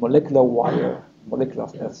a molecular wire, molecular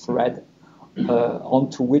thread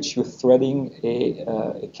onto which you're threading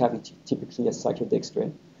a cavity, typically a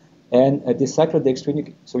cyclodextrin. And this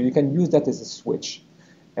cyclodextrin, so you can use that as a switch.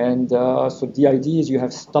 And so the idea is you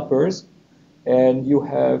have stoppers, and you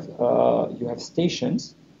have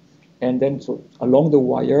stations, and then so along the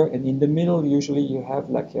wire, and in the middle usually you have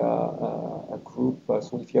like a group.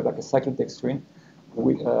 So if you have like a cyclodextrin,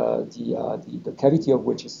 the cavity of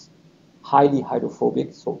which is highly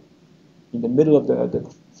hydrophobic, so in the middle of the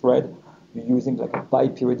thread you're using like a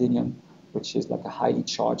bipyridinium, which is like a highly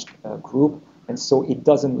charged group, and so it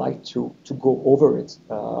doesn't like to go over it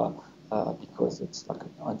because it's like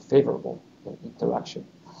an unfavorable interaction.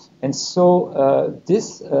 And so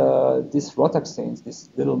these rhotaxanes, these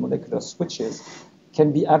little molecular switches,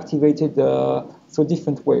 can be activated through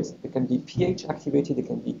different ways. They can be pH activated, they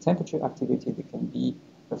can be temperature activated, they can be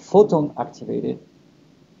photon activated,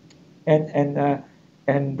 and there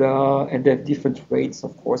are different rates,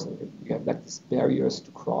 of course. You have like these barriers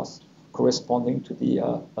to cross corresponding to the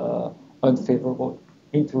unfavorable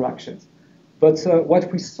interactions. But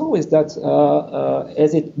what we saw is that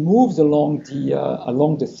as it moves along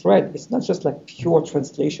the thread, it's not just like pure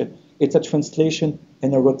translation. It's a translation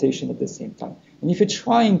and a rotation at the same time. And if you're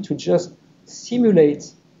trying to just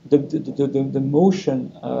simulate the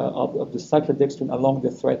motion of the cyclodextrin along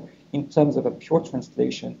the thread in terms of a pure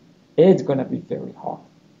translation, it's going to be very hard,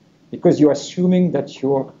 because you're assuming that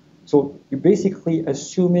you're basically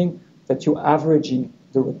assuming that you're averaging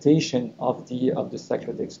the rotation of the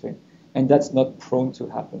cyclodextrin. And that's not prone to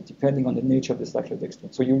happen, depending on the nature of the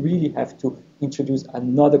cyclodextrin. So you really have to introduce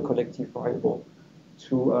another collective variable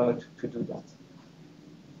to do that.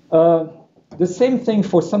 The same thing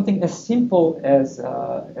for something as simple as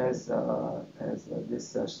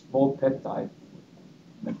this small peptide.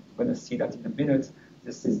 I'm going to see that in a minute.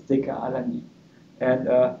 This is decaalanine. And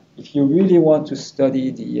if you really want to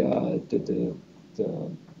study the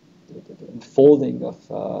unfolding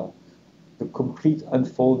of the complete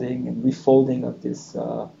unfolding and refolding of this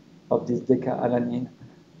decaalanine,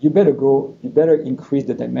 you better increase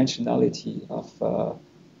the dimensionality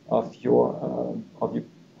of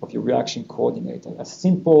your reaction coordinator. A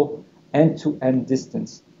simple end-to-end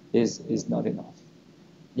distance is not enough.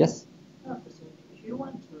 Yes? If you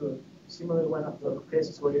want to simulate one of the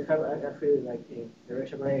cases where you have actually like the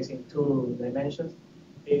reaction coordinates in 2 dimensions,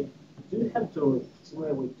 do you have to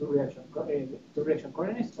simulate with two reaction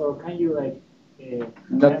coordinates, or can you like?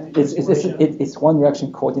 It's one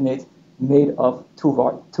reaction coordinate made of two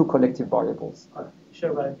collective variables.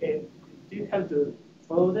 Sure, but do you have to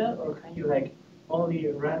follow that, or can you like only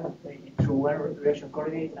run through one reaction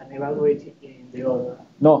coordinate and evaluate it in the other?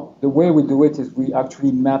 No, the way we do it is we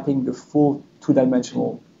actually mapping the full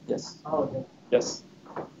 2-dimensional. Yes. Oh, okay. Yes.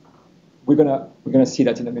 We're gonna see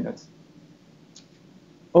that in a minute.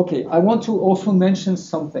 Okay, I want to also mention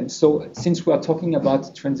something. So since we are talking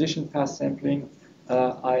about transition path sampling,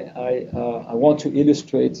 I want to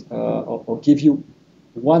illustrate or give you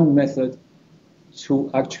one method to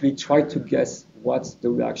actually try to guess what's the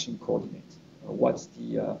reaction coordinate, what's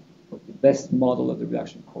the best model of the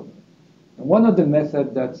reaction coordinate. And one of the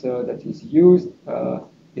methods that is used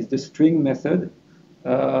is the string method,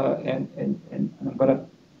 and I'm going to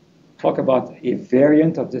talk about a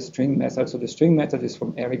variant of the string method. So the string method is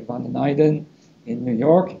from Eric van den Eyden in New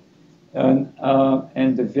York, and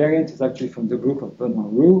the variant is actually from the book of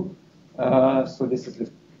Benoit Roux. So this is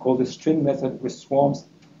called the string method with swarms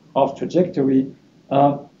of trajectory.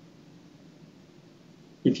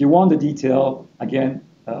 If you want the detail, again,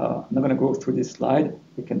 I'm not going to go through this slide.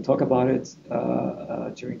 We can talk about it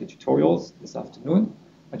during the tutorials this afternoon.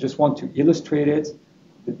 I just want to illustrate it.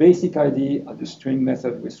 The basic idea of the string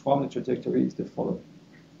method with swarm trajectory is the following.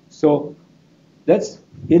 So let's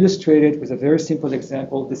illustrate it with a very simple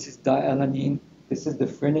example. This is dialanine. This is the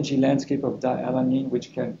free energy landscape of dialanine,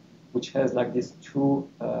 which has like these 2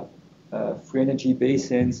 free energy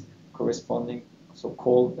basins corresponding,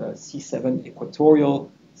 so-called C7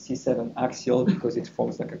 equatorial, C7 axial, because it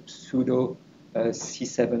forms like a pseudo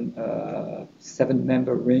C7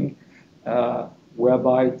 7-member ring,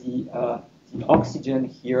 whereby the oxygen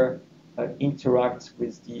here interacts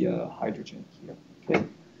with the hydrogen here. Okay,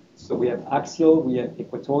 so we have axial, we have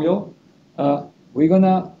equatorial. We're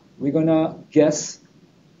gonna guess.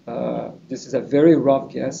 This is a very rough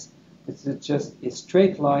guess. This is just a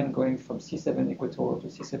straight line going from C7 equatorial to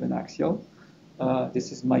C7 axial.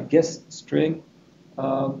 This is my guess string.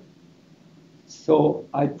 So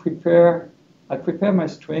I prepare my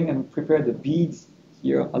string and prepare the beads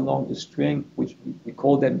here along the string, which we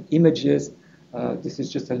call them images. This is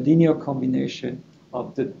just a linear combination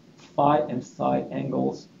of the phi and psi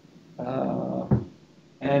angles. So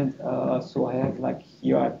I have like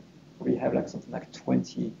here, we have like something like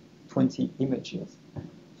 20 images.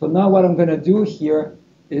 So now what I'm going to do here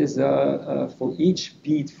is for each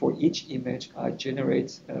beat, for each image, I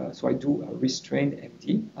generate, so I do a restrained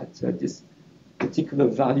MD at this particular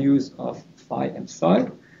values of phi and psi,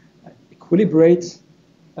 equilibrate,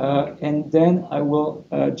 and then I will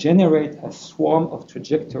generate a swarm of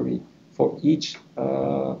trajectory for each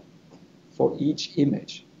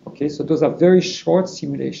image. Okay, so those are very short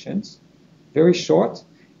simulations, very short.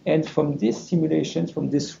 And from these simulations, from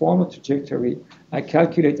this swarm of trajectory, I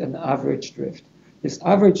calculate an average drift. This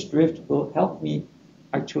average drift will help me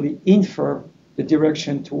actually infer the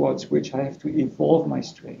direction towards which I have to evolve my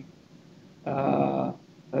string to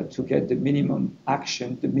get the minimum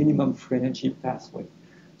action, the minimum free energy pathway.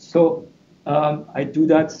 So I do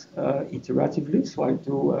that iteratively. So I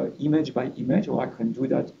do image by image, or I can do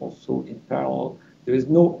that also in parallel. There is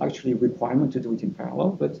no actually requirement to do it in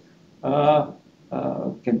parallel, but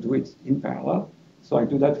can do it in parallel. So I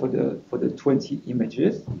do that for the 20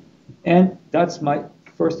 images, and that's my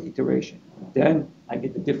first iteration. Then I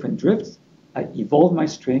get the different drifts. I evolve my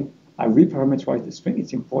string. I reparameterize the string.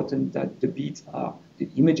 It's important that the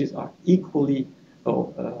images are equally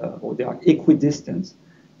or they are equidistant,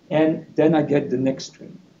 and then I get the next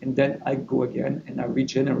string, and then I go again and I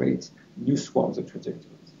regenerate new swarms of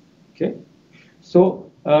trajectories. Okay.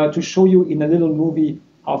 So to show you in a little movie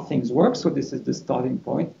how things work, so this is the starting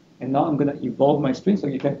point, and now I'm going to evolve my string. So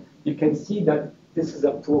you can see that this is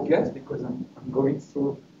a poor guess because I'm going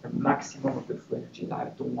through a maximum of the free energy. I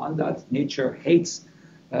don't want that. Nature hates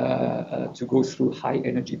to go through high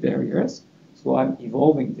energy barriers, so I'm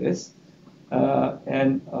evolving this,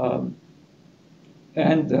 and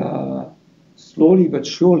slowly but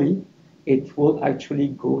surely it will actually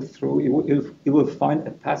go through. It will find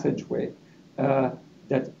a passageway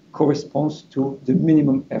that corresponds to the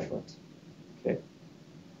minimum effort. Okay.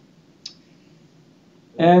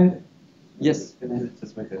 And yes. Can I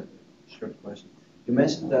just make a short question? You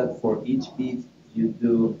mentioned that for each beat you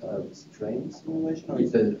do a restraint simulation, or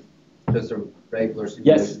is it just a regular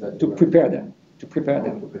simulation? Yes, to prepare them,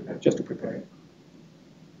 just to prepare it.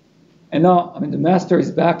 And now, I mean, the master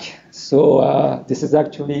is back, so this is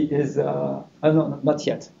actually no, not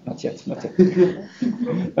yet, not yet.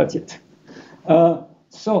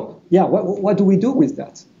 So yeah, what do we do with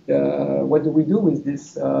that? What do we do with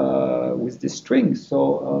this string?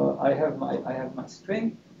 So I have my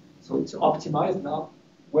string, so it's optimized now.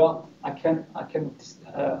 Well, I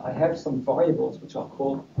have some variables which are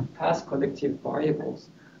called path collective variables,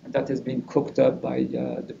 and that has been cooked up by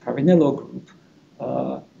the Parinello group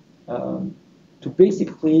to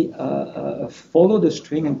basically follow the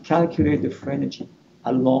string and calculate the free energy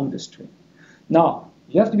along the string. Now,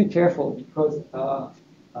 you have to be careful because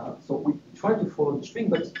so we try to follow the string,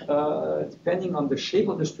 but depending on the shape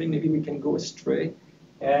of the string, maybe we can go astray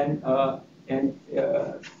and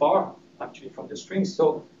far actually from the string.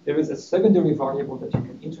 So there is a secondary variable that you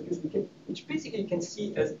can introduce, which basically you can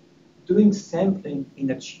see as doing sampling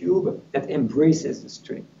in a tube that embraces the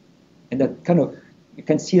string, and that kind of you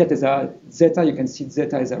can see that as a zeta. You can see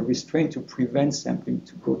zeta as a restraint to prevent sampling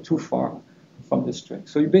to go too far from the string.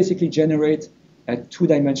 So you basically generate a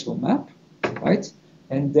two-dimensional map, right?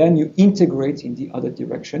 And then you integrate in the other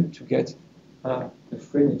direction to get the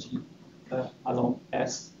free energy along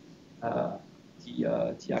S,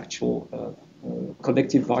 the actual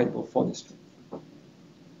collective variable for the string.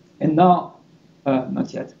 And now,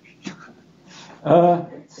 not yet.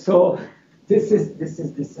 So this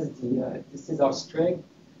is our string,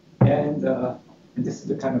 and this is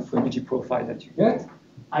the kind of free energy profile that you get.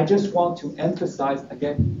 I just want to emphasize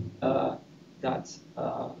again that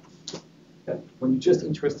when you're just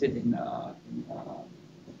interested in a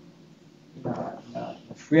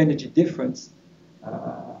free energy difference,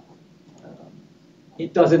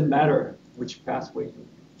 it doesn't matter which pathway you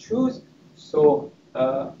choose. So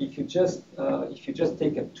if you just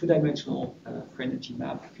take a two-dimensional free energy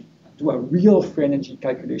map, if you do a real free energy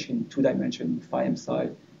calculation in 2 dimensions, phi and psi,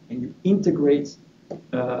 and you integrate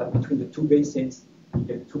between the two basins, you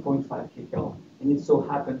get 2.5 kcal. And it so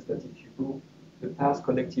happens that if you do the path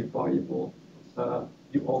collective variable,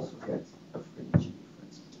 you also get a free energy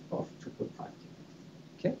difference of 2.5 kcal.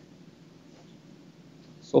 Okay.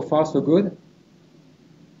 So far, so good.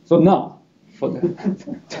 So now for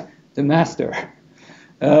the master.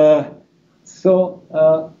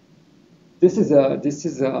 This is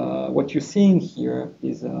what you're seeing here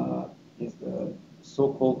is the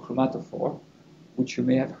so-called chromatophore, which you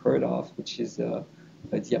may have heard of, which is the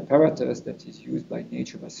apparatus that is used by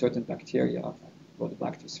nature by certain bacteria, called the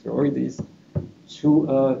Bacterospheroides,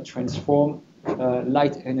 to transform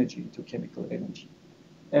light energy into chemical energy.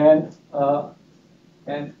 And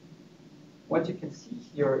what you can see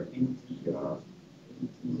here in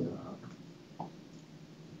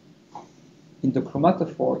the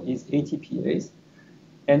chromatophore is ATPase.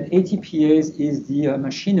 And ATPase is the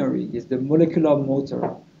machinery, is the molecular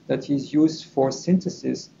motor that is used for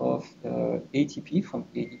synthesis of ATP from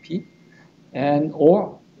ADP,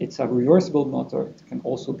 or it's a reversible motor. It can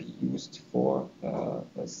also be used for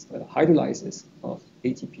hydrolysis of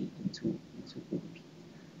ATP into ADP.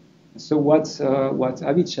 So what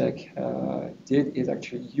Avicek did is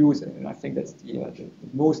actually use, and I think that's the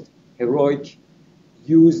most heroic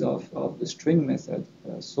use of the string method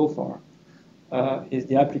so far, is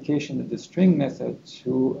the application of the string method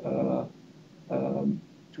to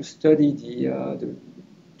study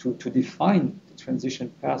to define the transition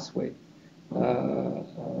pathway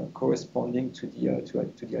corresponding to the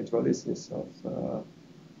hydrolysis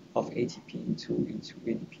of ATP into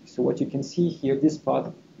ADP. So what you can see here, this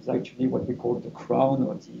part is actually what we call the crown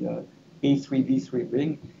or the A3B3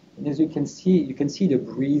 ring, and as you can see the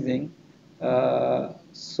breathing.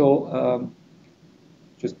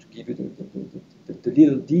 Just to give you the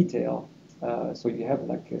little detail, so you have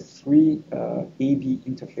like three AB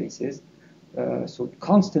interfaces. So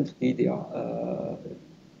constantly they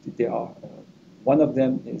are one of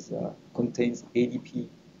them contains ADP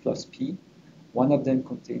plus P, one of them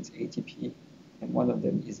contains ATP, and one of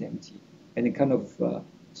them is empty. And it kind of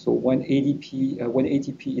so when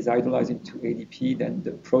ATP is hydrolyzed into ADP, then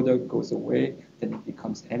the product goes away, then it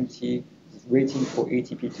becomes empty. It's waiting for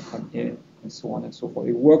ATP to come in, and so on and so forth.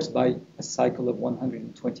 It works by a cycle of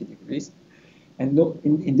 120 degrees. And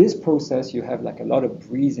in this process, you have like a lot of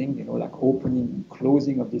breathing, like opening and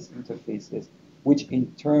closing of these interfaces, which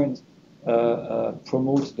in turn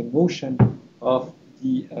promotes the motion of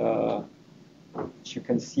the, which you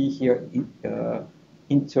can see here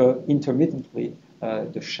intermittently,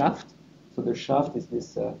 the shaft. So the shaft is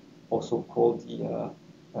this also called the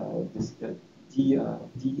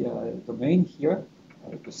domain here,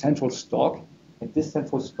 the central stalk, and this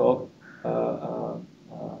central stalk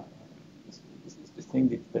is the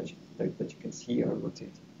thing that you can see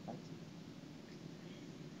rotating. Right?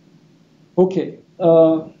 Okay,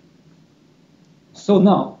 so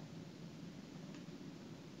now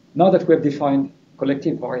that we have defined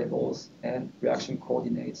collective variables and reaction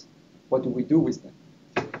coordinates, what do we do with them?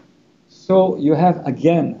 So you have,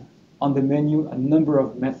 again, on the menu a number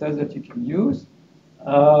of methods that you can use.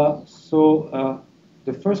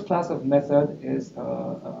 The first class of method is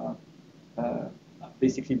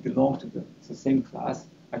basically belong to the same class.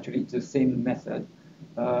 Actually, it's the same method.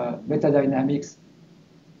 Metadynamics,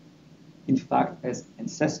 in fact, as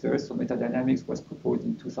ancestors. So metadynamics was proposed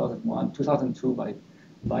in 2002 by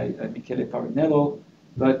Michele Parinello,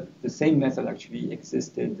 but the same method actually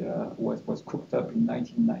existed, was cooked up in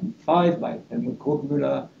 1995 by Helmut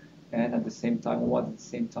Grobmüller, and at the same time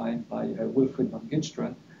by Wilfried von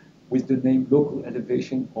Ginstrand, with the name local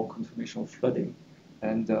elevation or conformational flooding.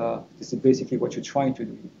 And this is basically what you're trying to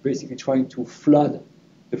do. You're basically trying to flood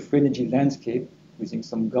the free energy landscape using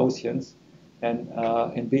some Gaussians.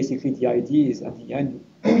 And basically the idea is at the end,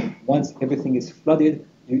 once everything is flooded,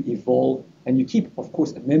 you evolve, and you keep, of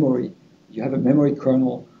course, a memory. You have a memory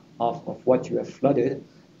kernel of what you have flooded,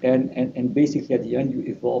 and basically at the end, you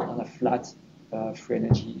evolve on a flat free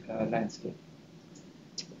energy landscape.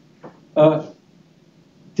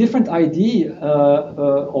 Different idea,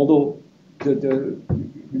 although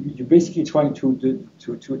you're basically trying to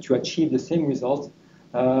achieve the same result.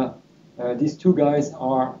 These two guys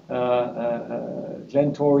are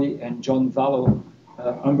Glenn Torrey and John Vallow.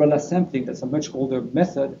 Umbrella sampling, that's a much older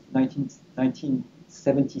method,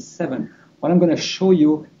 1977. What I'm going to show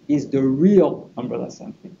you is the real umbrella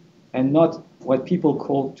sampling, and not what people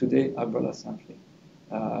call today umbrella sampling,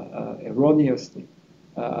 erroneously.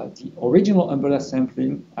 The original umbrella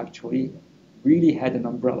sampling actually really had an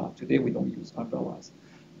umbrella. Today we don't use umbrellas.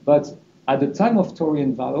 But at the time of Torrey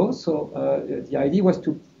and Vallow, the idea was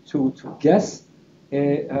to guess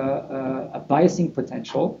a biasing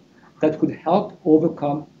potential that could help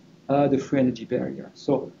overcome the free energy barrier.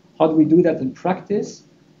 So how do we do that in practice?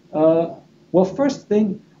 Well, first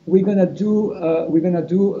thing we're gonna use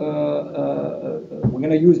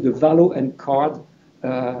the Vallow and Card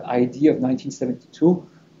idea of 1972,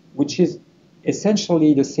 which is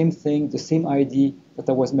essentially the same thing, the same idea that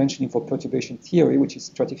I was mentioning for perturbation theory, which is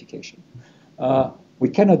stratification. We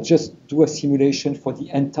cannot just do a simulation for the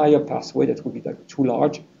entire pathway. That would be like too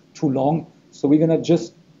large, too long. So we're going to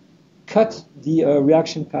just cut the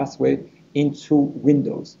reaction pathway into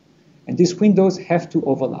windows. And these windows have to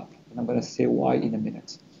overlap. And I'm going to say why in a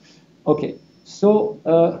minute. Okay, so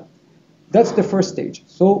that's the first stage.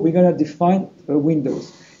 So we're going to define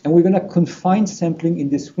windows. And we're going to confine sampling in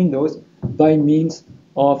these windows by means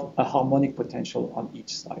of a harmonic potential on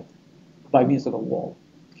each side, by means of a wall.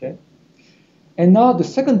 Okay? And now the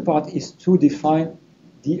second part is to define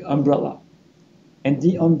the umbrella. And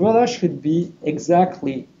the umbrella should be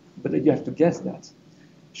exactly, but you have to guess that,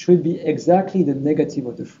 should be exactly the negative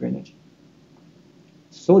of the free energy.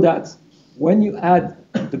 So that when you add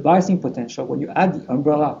the biasing potential, when you add the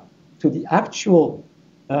umbrella to the actual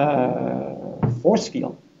force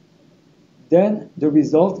field, then the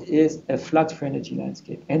result is a flat free energy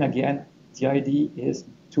landscape. And again, the idea is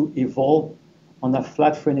to evolve on a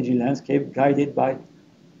flat free energy landscape guided by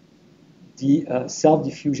the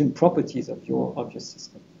self-diffusion properties of your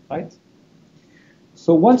system, right?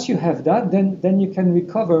 So once you have that, then you can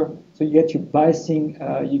recover. So you get your biasing.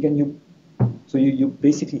 You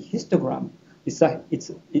basically histogram.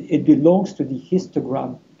 It belongs to the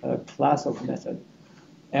histogram class of method.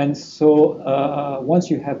 And so once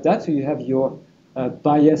you have that, so you have your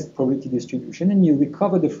biased probability distribution, and you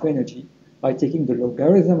recover the free energy by taking the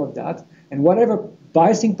logarithm of that, and whatever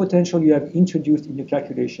biasing potential you have introduced in your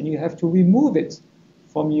calculation, you have to remove it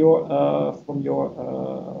from your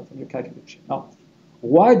calculation. Now,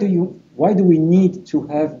 why do we need to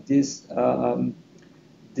have this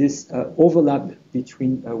overlap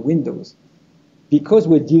between windows? Because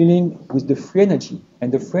we're dealing with the free energy,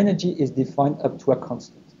 and the free energy is defined up to a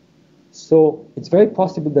constant. So it's very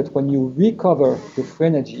possible that when you recover the free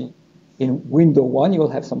energy in window 1, you'll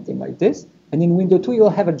have something like this, and in window 2, you'll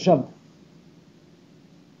have a jump,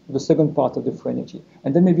 the second part of the free energy,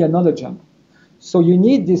 and then maybe another jump. So you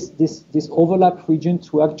need this overlap region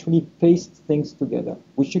to actually paste things together,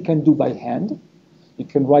 which you can do by hand. You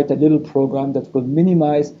can write a little program that will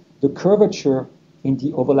minimize the curvature in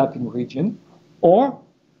the overlapping region, or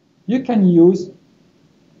you can use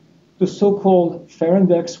the so-called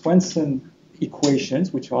Fehrenberg-Swenson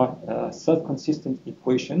equations, which are self-consistent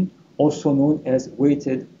equation, also known as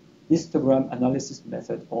weighted histogram analysis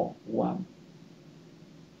method, or WHAM.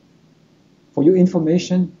 For your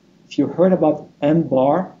information, if you heard about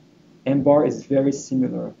M-bar is very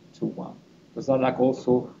similar to WHAM. Those are like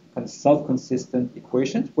also kind of self-consistent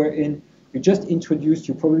equations, wherein you just introduce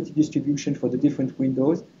your probability distribution for the different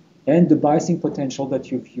windows and the biasing potential that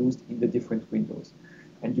you've used in the different windows.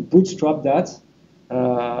 And you bootstrap that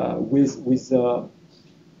with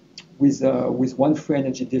one free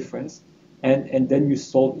energy difference, and then you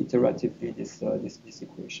solve iteratively these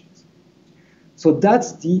equations. So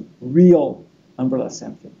that's the real umbrella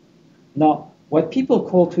sampling. Now, what people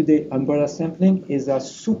call today umbrella sampling is a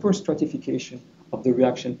super stratification of the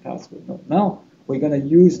reaction pathway. Now we're going to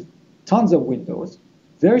use tons of windows,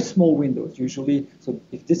 very small windows usually. So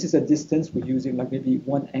if this is a distance, we're using like maybe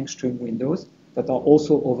 1 angstrom windows that are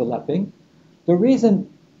also overlapping. The reason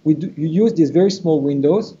you use these very small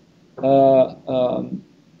windows,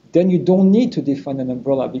 then you don't need to define an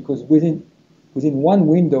umbrella, because within one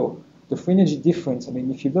window, the free energy difference, I mean,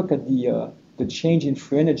 if you look at the change in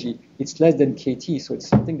free energy, it's less than kT, so it's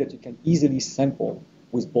something that you can easily sample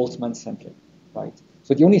with Boltzmann sampling, right?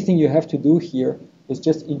 So the only thing you have to do here is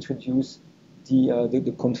just introduce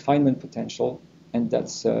the confinement potential, and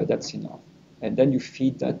that's enough. And then you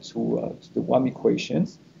feed that to the WHAM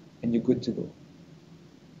equations, and you're good to go.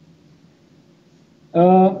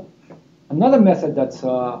 Another method that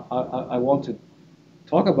I want to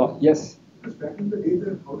talk about, yes? Because back in the day,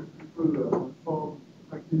 how did people perform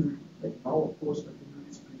effectively, like now, of course,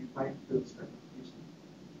 continues to define the stratification?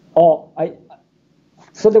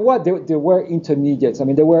 So there were intermediates. I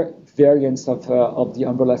mean, there were variants of the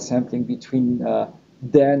umbrella sampling between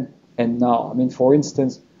then and now. I mean, for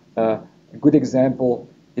instance, a good example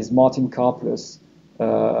is Martin Karplus,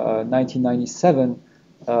 1997,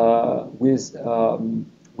 with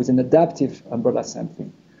an adaptive umbrella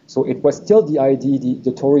sampling. So it was still the idea,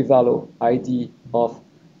 the Torrivallo idea of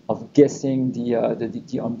guessing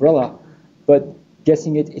the umbrella, but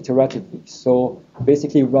guessing it iteratively. So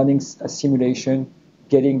basically running a simulation,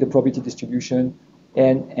 getting the probability distribution,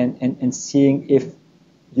 and seeing if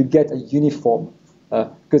you get a uniform,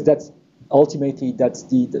 because that's ultimately that's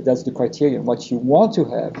the criterion. What you want to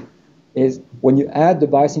have is when you add the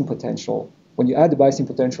biasing potential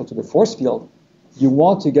to the force field, you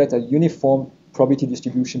want to get a uniform probability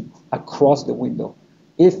distribution across the window.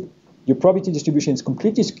 If your probability distribution is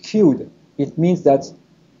completely skewed, it means that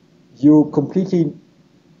you completely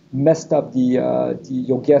messed up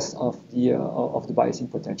your guess of the biasing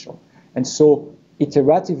potential. And so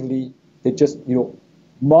iteratively, they just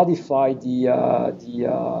modify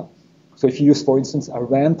so if you use, for instance, a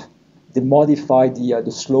ramp, they modify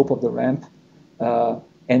the slope of the ramp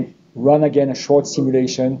and run again a short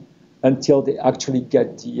simulation until they actually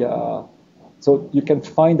get so you can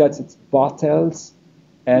find that it's Bartels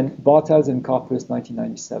and Corpus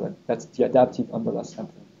 1997. That's the adaptive umbrella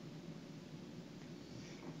sampling.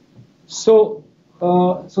 So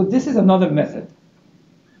this is another method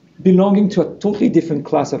belonging to a totally different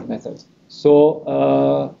class of methods.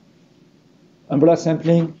 So umbrella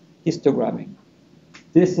sampling, histogramming.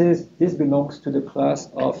 This belongs to the class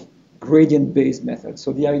of gradient-based methods.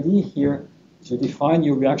 So the idea here is you define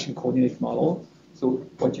your reaction coordinate model. So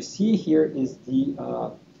what you see here is the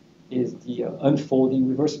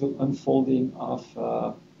reversible unfolding of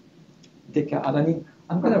decaalanine.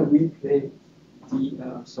 I'm going to replay the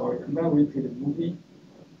movie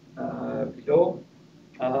below.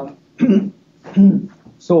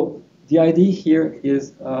 So the idea here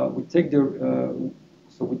is we take the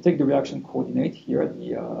reaction coordinate here,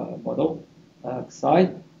 the model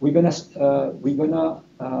side. We're gonna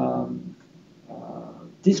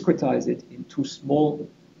discretize it into small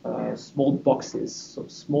boxes, so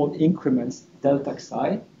small increments, delta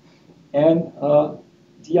xi. And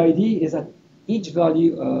the idea is that each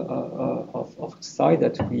value of psi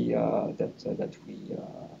that we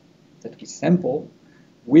sample,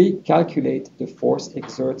 we calculate the force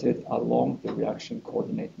exerted along the reaction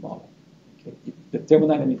coordinate model. Okay? The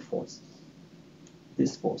thermodynamic force,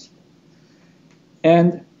 this force.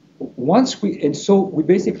 And so we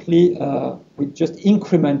basically we just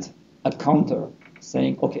increment a counter,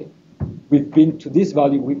 saying, okay, we've been to this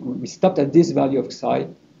value, we stopped at this value of psi,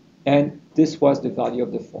 and this was the value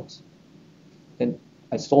of the force. Then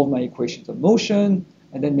I solve my equations of motion,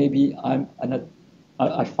 and then maybe I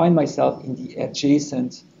find myself in the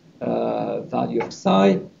adjacent value of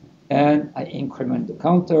psi, and I increment the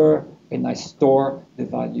counter, and I store the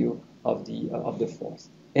value of the force,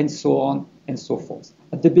 and so on and so forth.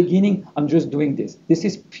 At the beginning, I'm just doing this. This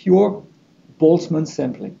is pure Boltzmann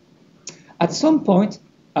sampling. At some point,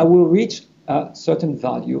 I will reach a certain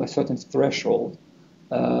value, a certain threshold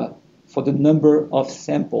for the number of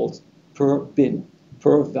samples per bin,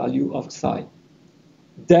 per value of psi.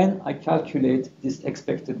 Then I calculate this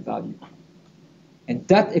expected value. And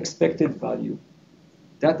that expected value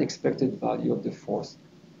of the force,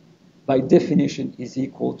 by definition, is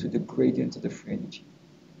equal to the gradient of the free energy.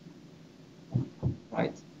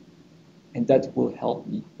 Right? And that will help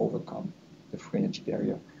me overcome the free energy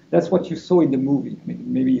barrier. That's what you saw in the movie. I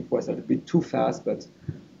mean, maybe it was a bit too fast, but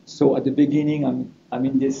so at the beginning, I'm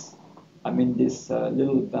in this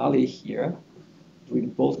little valley here,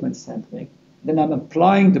 doing Boltzmann sampling. Then I'm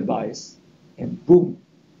applying the bias, and boom,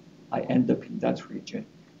 I end up in that region.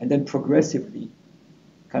 And then progressively,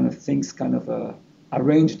 things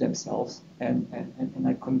arrange themselves, and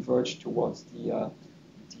I converge towards the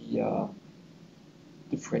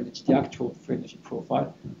free energy, the actual free energy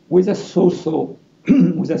profile, with a so-so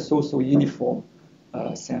uniform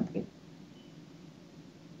sampling.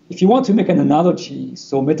 If you want to make an analogy,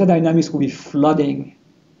 so metadynamics will be flooding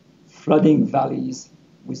valleys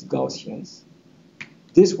with Gaussians.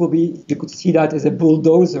 This will be, you could see that as a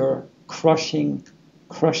bulldozer crushing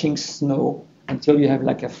snow until you have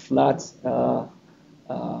like a flat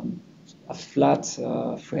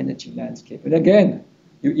free energy landscape. And again,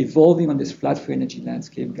 you're evolving on this flat free energy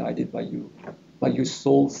landscape guided by your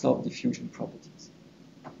sole self-diffusion properties.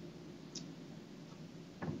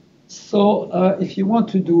 So if you want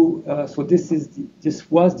to do, so this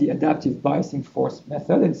was the adaptive biasing force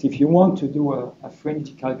method. And so if you want to do a free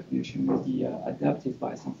energy calculation with the adaptive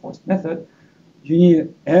biasing force method, you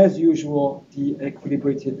need, as usual,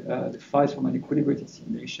 the files from an equilibrated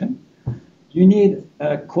simulation. You need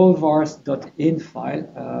a colvars.in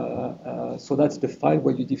file. So that's the file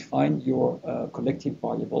where you define your collective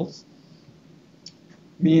variables.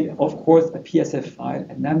 You need, of course, a PSF file,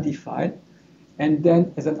 a NAMD file. And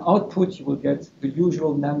then as an output, you will get the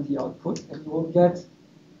usual NAMD output, and you will get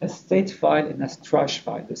a state file and a trash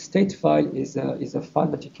file. The state file is a file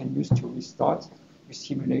that you can use to restart your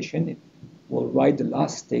simulation. It will write the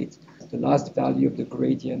last state, the last value of the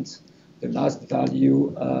gradient, the last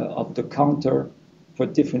value of the counter for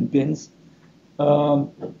different bins.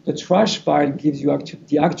 The trash file gives you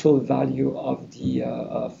the actual value of the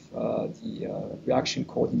reaction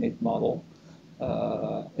coordinate model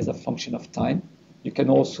as a function of time. You can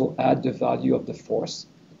also add the value of the force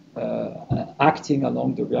acting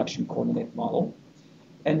along the reaction coordinate model.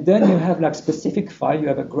 And then you have like specific file. You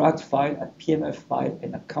have a grad file, a PMF file,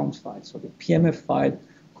 and a count file. So the PMF file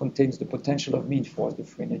contains the potential of mean force, the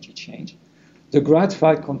free energy change. The grad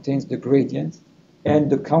file contains the gradient, and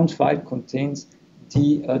the count file contains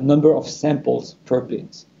the number of samples per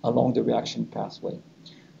bins along the reaction pathway.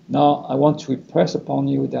 Now, I want to impress upon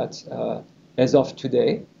you that as of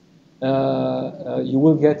today, you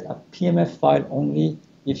will get a PMF file only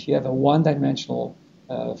if you have a one-dimensional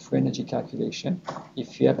free energy calculation.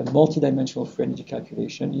 If you have a multi-dimensional free energy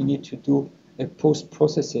calculation, you need to do a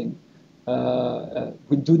post-processing.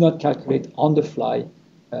 We do not calculate on the fly.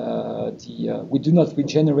 We do not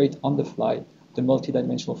regenerate on the fly the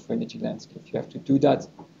multi-dimensional free energy landscape. You have to do that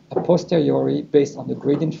a posteriori based on the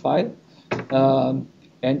gradient file.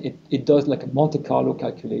 And it does like a Monte Carlo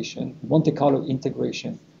calculation, Monte Carlo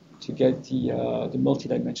integration to get the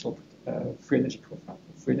multi-dimensional free energy profile,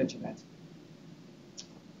 free energy landscape.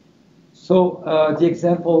 So the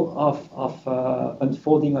example of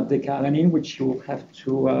unfolding of decalanin, which you have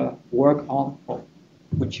to work on, or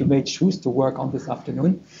which you may choose to work on this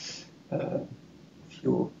afternoon, if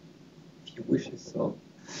you wish it so.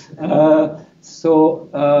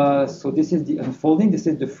 So this is the unfolding. This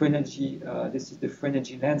is the free energy. This is the free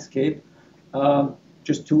energy landscape.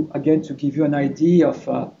 Just to give you an idea of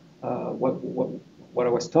what I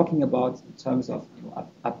was talking about in terms of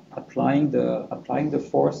applying the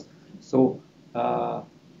force. So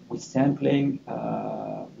we're sampling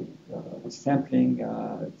the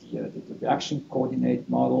reaction coordinate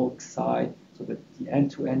model psi, so that the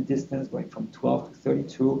end-to-end distance going from 12 to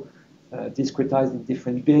 32. Discretized in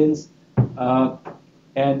different bins.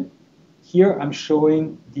 And here I'm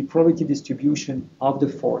showing the probability distribution of the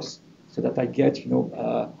force so that I get,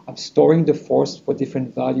 I'm storing the force for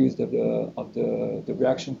different values of the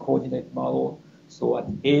reaction coordinate model. So at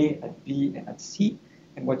A, at B, and at C.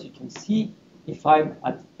 And what you can see, if I'm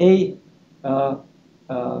at A,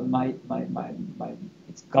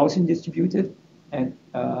 it's Gaussian distributed, and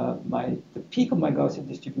the peak of my Gaussian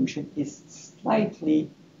distribution is slightly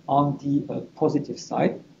on the positive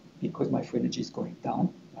side because my free energy is going down,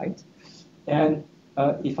 right? And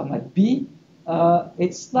if I'm at B,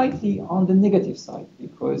 it's slightly on the negative side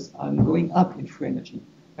because I'm going up in free energy.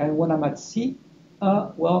 And when I'm at C,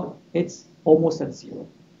 well, it's almost at zero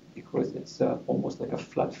because it's almost like a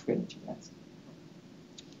flat free energy landscape.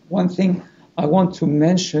 One thing I want to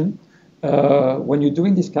mention, when you're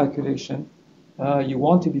doing this calculation, you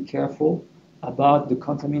want to be careful about the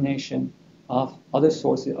contamination of other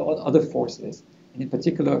sources, or other forces, and in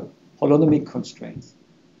particular, holonomic constraints.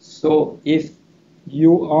 So if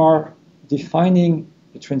you are defining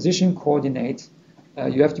the transition coordinate,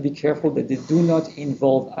 you have to be careful that they do not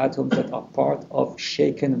involve atoms that are part of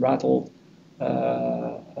shaken, rattled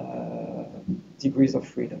degrees of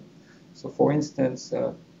freedom. So for instance,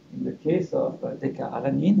 in the case of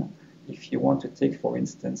decalanin, if you want to take, for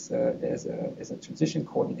instance, as a transition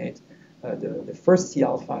coordinate, the first C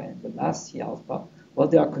alpha and the last C alpha, well,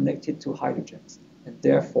 they are connected to hydrogens. And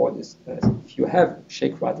therefore, if you have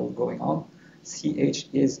shake rattle going on, CH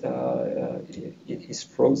is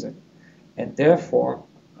frozen. And therefore,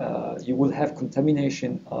 you will have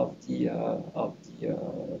contamination of the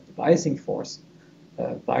biasing force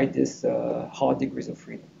by this hard degrees of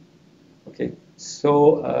freedom. Okay,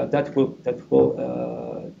 so that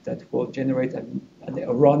will generate an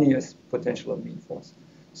erroneous potential of mean force.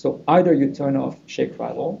 So either you turn off shake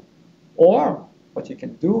rattle, or what you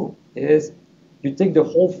can do is you take the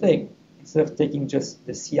whole thing. Instead of taking just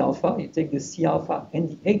the C alpha, you take the C alpha and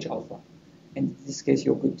the H alpha. And in this case,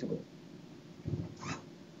 you're good to go.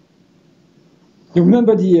 You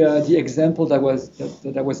remember the example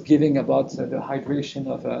that I was giving about the hydration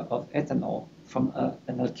of ethanol from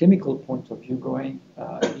an alchemical point of view going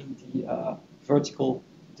in the vertical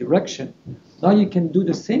direction. Now you can do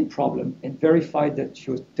the same problem and verify that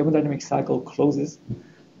your thermodynamic cycle closes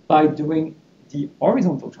by doing the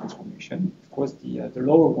horizontal transformation. Of course, the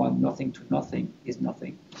lower one, nothing to nothing, is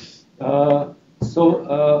nothing.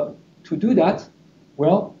 So to do that,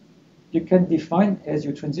 well, you can define as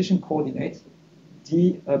your transition coordinate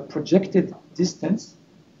the projected distance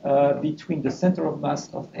between the center of mass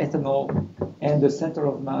of ethanol and the center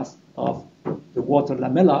of mass of the water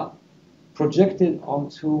lamella projected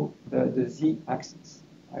onto the z-axis,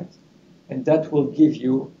 right? And that will give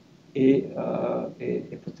you a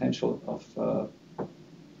potential of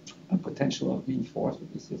mean force.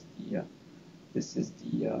 This is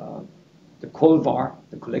the colvar,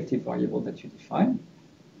 the collective variable that you define.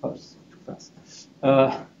 Oops, too fast.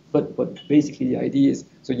 But basically the idea is,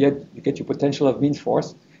 so you get your potential of mean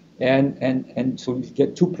force, and so you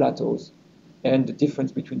get two plateaus, and the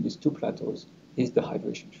difference between these two plateaus is the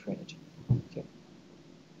hydration free energy. Okay.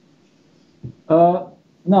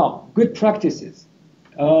 Now, good practices.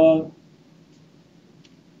 If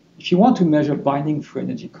you want to measure binding free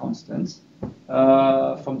energy constants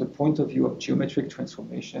from the point of view of geometric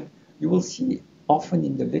transformation, you will see often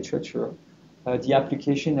in the literature the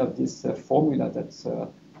application of this formula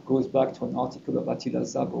that goes back to an article of Attila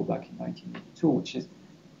Szabo back in 1982, which is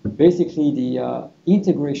basically the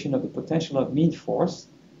integration of the potential of mean force,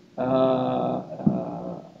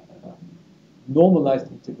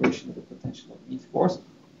 normalized integration of the potential of mean force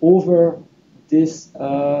over this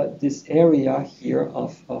area here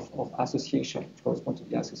of association, which corresponds to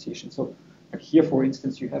the association. So like here, for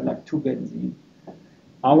instance, you have like two benzene.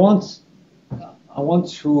 I want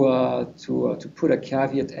to put a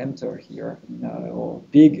caveat emptor here, or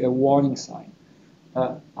big warning sign.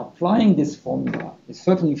 Applying this formula is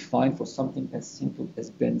certainly fine for something as simple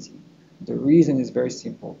as benzene. The reason is very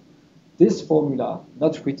simple. This formula,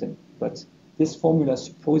 not written, but this formula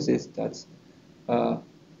supposes that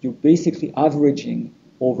you're basically averaging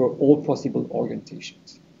over all possible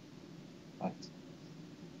orientations. Right?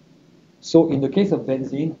 So in the case of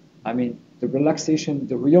benzene, I mean, the relaxation,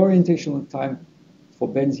 the reorientational time for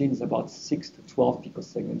benzene is about 6 to 12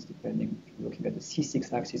 picoseconds, depending if you're looking at the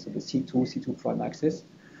C6 axis or the C2 prime axis.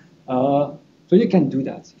 So you can do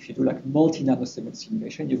that. If you do like multi-nanosecond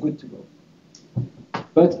simulation, you're good to go.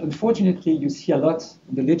 But unfortunately, you see a lot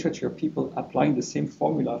in the literature, people applying the same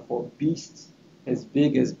formula for beasts as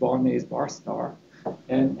big as Barney's bar star.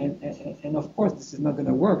 And of course, this is not going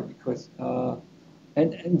to work because,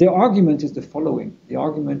 and the argument is the following. The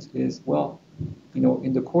argument is, well, you know,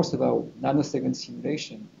 in the course of a nanosecond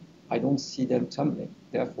simulation, I don't see them tumbling,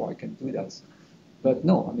 therefore I can do that. But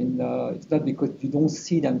no, I mean, it's not because you don't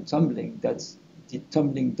see them tumbling that the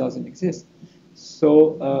tumbling doesn't exist.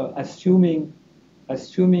 So assuming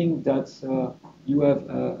that you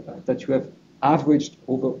have averaged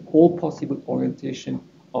over all possible orientation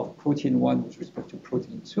of protein 1 with respect to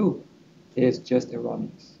protein 2 is just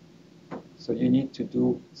erroneous. So you need to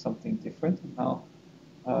do something different. Now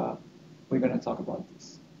we're going to talk about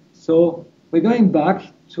this. So we're going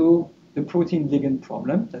back to the protein ligand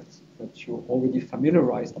problem that you're already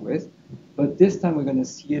familiarized with, but this time we're going to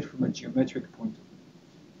see it from a geometric point of view.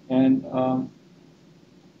 And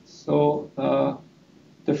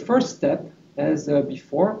the first step, as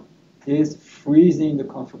before, is freezing the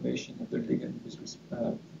conformation of the ligand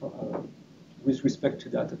with respect to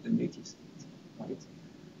that of the native state. Right?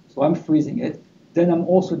 So I'm freezing it. Then I'm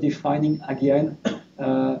also defining again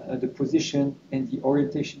the position and the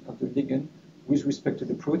orientation of the ligand with respect to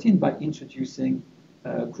the protein by introducing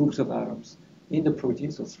groups of atoms in the protein.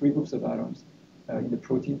 So 3 groups of atoms in the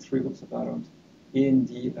protein, 3 groups of atoms in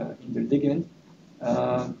the ligand.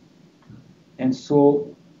 And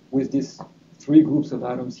so with these 3 groups of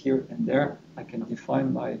atoms here and there, I can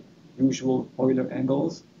define my usual Euler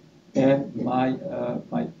angles and my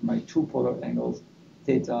 2 polar angles,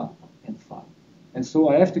 theta and phi. And so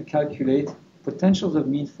I have to calculate potentials of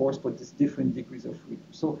mean force for these different degrees of freedom.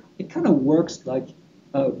 So it kind of works like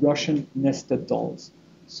Russian nested dolls.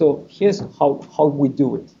 So here's how we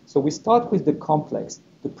do it. So we start with the complex,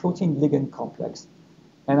 the protein ligand complex,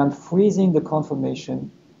 and I'm freezing the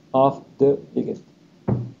conformation of the ligand.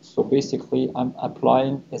 So basically, I'm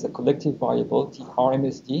applying as a collective variable the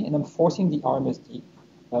RMSD, and I'm forcing the RMSD.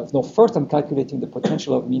 First I'm calculating the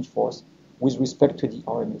potential of mean force with respect to the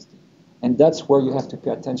RMSD. And that's where you have to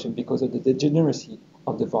pay attention because of the degeneracy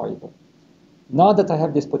of the variable. Now that I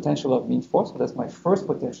have this potential of mean force, so that's my first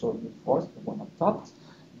potential of mean force, the one on top,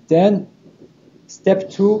 then step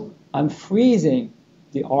 2, I'm freezing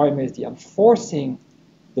the RMSD. I'm forcing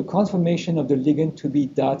the conformation of the ligand to be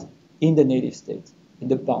that in the native state, in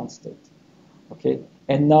the bound state. Okay?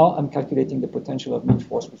 And now I'm calculating the potential of mean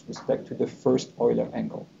force with respect to the first Euler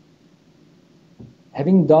angle.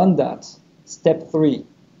 Having done that, step 3,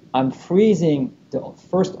 I'm freezing the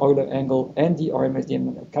first Euler angle and the RMSD,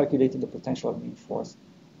 and I'm calculating the potential of mean force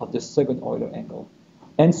of the second Euler angle,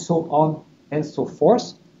 and so on and so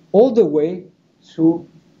forth, all the way to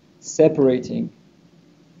separating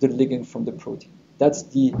the ligand from the protein. That's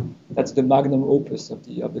the magnum opus of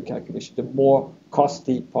the calculation, the more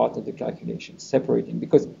costly part of the calculation, separating.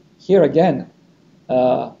 Because here again,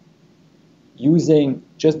 using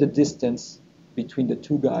just the distance between the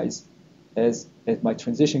two guys as my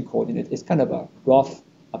transition coordinate is kind of a rough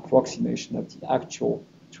approximation of the actual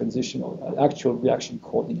transition or actual reaction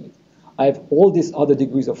coordinate. I have all these other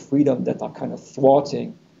degrees of freedom that are kind of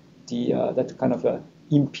thwarting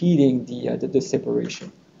impeding the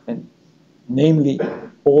separation, and namely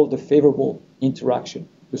all the favorable interaction,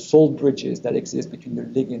 the salt bridges that exist between the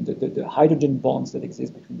ligand, the hydrogen bonds that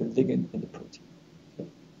exist between the ligand and the protein. Okay.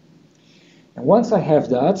 And once I have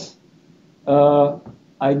that,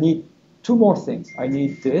 I need two more things. I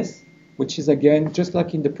need this, which is again just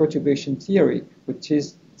like in the perturbation theory, which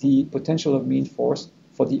is the potential of mean force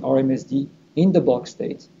for the RMSD in the bulk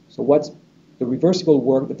state. So what's the reversible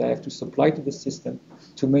work that I have to supply to the system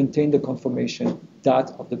to maintain the conformation,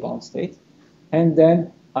 that of the bound state. And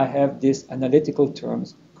then I have these analytical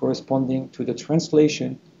terms corresponding to the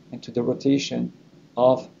translation and to the rotation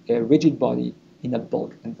of a rigid body in a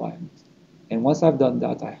bulk environment. And once I've done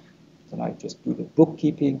that, then I just do the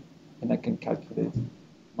bookkeeping and I can calculate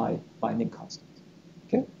my binding constant.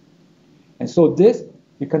 Okay? And so this,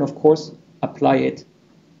 you can of course apply it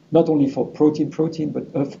not only for protein-protein,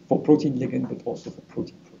 but for protein-ligand, but also for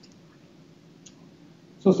protein-protein.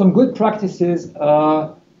 So some good practices.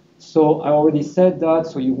 So I already said that.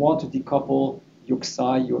 So you want to decouple your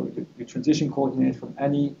psi, your transition coordinate from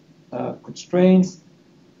any constraints.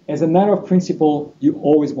 As a matter of principle, you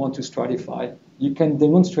always want to stratify. You can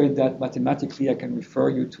demonstrate that mathematically. I can refer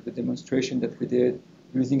you to the demonstration that we did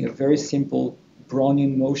using a very simple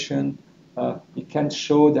Brownian motion. You can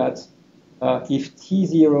show that if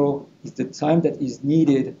T0 is the time that is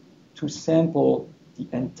needed to sample the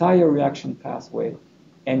entire reaction pathway,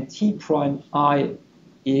 and T prime I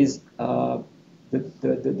is the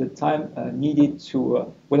time needed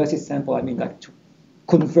to, when I say sample, I mean like to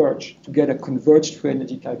converge, to get a converged free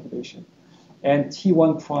energy calculation. And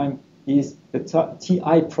T1 prime is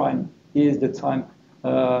Ti prime is the time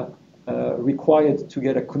required to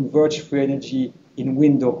get a converged free energy in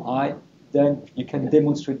window I. Then you can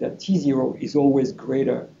demonstrate that T0 is always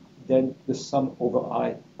greater than the sum over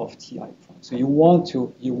I of Ti prime. So you want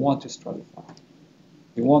to stratify.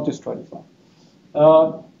 You want to stratify.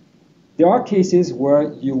 There are cases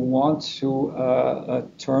where you want to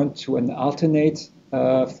turn to an alternate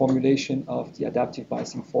formulation of the adaptive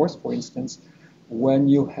biasing force. For instance, when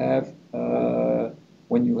you have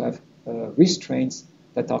restraints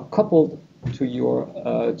that are coupled to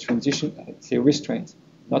your transition, say restraints,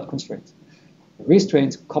 not constraints.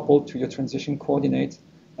 Restraints coupled to your transition coordinate.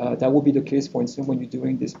 That will be the case, for instance, when you're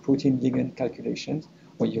doing this protein ligand calculations,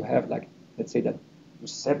 where you have, like, let's say that you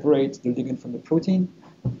separate the ligand from the protein,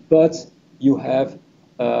 but you have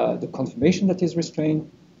the conformation that is restrained,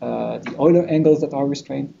 the Euler angles that are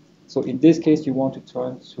restrained. So in this case, you want to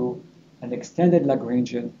turn to an extended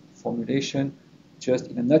Lagrangian formulation. Just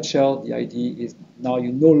in a nutshell, the idea is now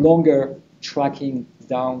you're no longer tracking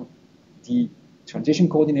down the transition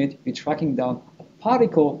coordinate, you're tracking down a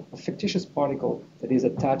particle, a fictitious particle that is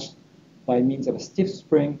attached by means of a stiff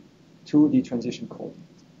spring to the transition coordinate.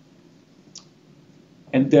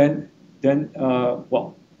 And then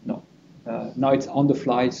now it's on the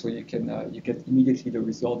fly, so you can you get immediately the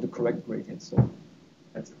result, the correct gradient. So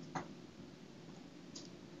that's it.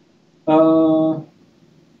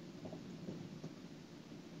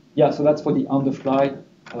 Yeah, so that's for the on the fly.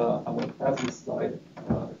 I will pass this slide.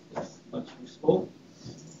 It's not useful.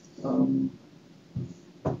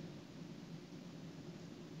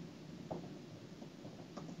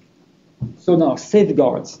 So now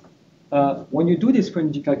safeguards. When you do this free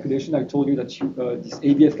energy calculation, I told you that these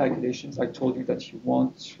ABF calculations, I told you that you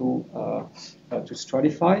want to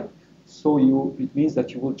stratify. So it means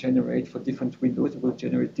that you will generate for different windows, you will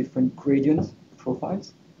generate different gradient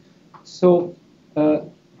profiles. So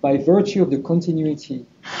by virtue of the continuity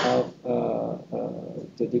of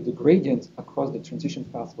the gradient across the transition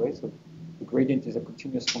pathway, so the gradient is a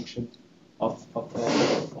continuous function of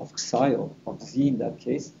psi, of z in that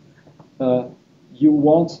case, you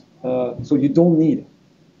want, so you don't need,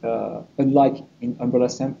 unlike in umbrella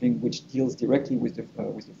sampling, which deals directly with the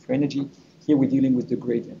free energy, here we're dealing with the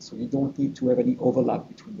gradient. So you don't need to have any overlap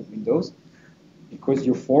between the windows, because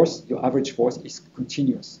your force, your average force, is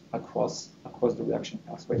continuous across the reaction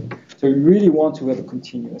pathway. So you really want to have a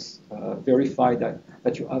continuous, verify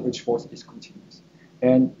that your average force is continuous.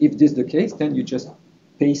 And if this is the case, then you just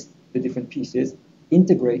paste the different pieces,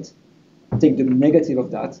 integrate, take the negative of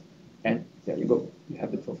that, and there you go. You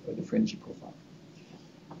have the free energy profile.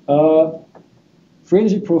 Free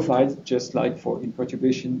energy profiles, just like in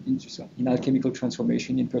perturbation, in alchemical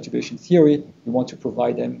transformation, in perturbation theory, you want to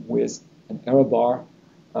provide them with an error bar.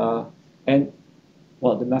 And,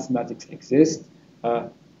 well, the mathematics exist.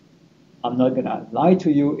 I'm not going to lie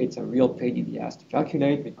to you. It's a real pain in the ass to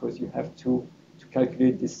calculate, because you have to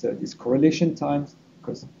calculate this correlation times,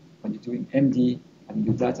 because when you're doing MD, I mean,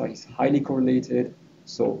 your data is highly correlated.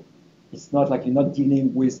 So it's not like you're not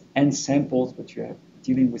dealing with n samples, but you're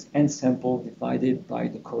dealing with n sample divided by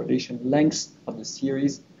the correlation lengths of the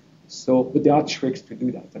series. So, but there are tricks to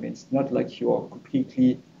do that. I mean, it's not like you are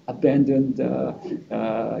completely abandoned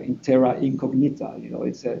in terra incognita. You know,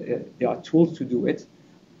 there are tools to do it,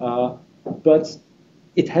 but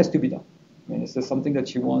it has to be done. I mean, it's just something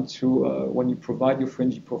that you want to, when you provide your free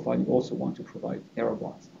energy profile, you also want to provide error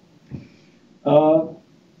bars.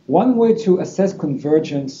 One way to assess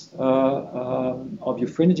convergence of your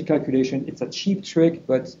free energy calculation, it's a cheap trick,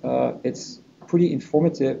 but it's pretty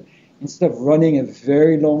informative. Instead of running a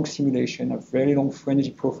very long simulation, a very long free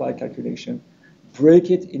energy profile calculation, break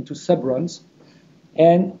it into subruns,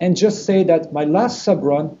 and just say that my last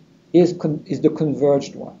subrun is the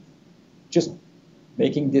converged one. Just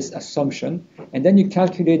making this assumption, and then you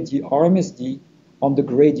calculate the RMSD on the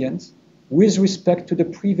gradient with respect to the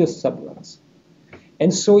previous subruns.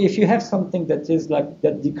 And so if you have something that is like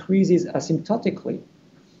that decreases asymptotically,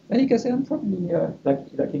 then you can say, I'm probably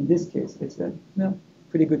like in this case, it's a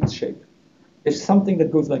pretty good shape. If something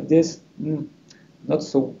that goes like this, not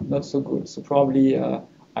so good. So probably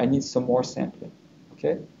I need some more sampling.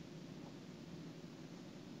 Okay.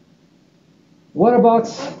 What about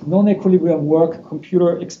non-equilibrium work,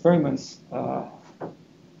 computer experiments?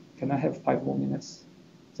 Can I have 5 more minutes?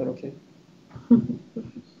 Is that okay?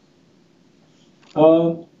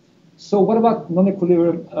 So what about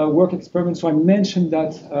non-equilibrium work experiments? So I mentioned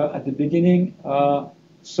that at the beginning.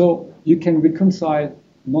 So you can reconcile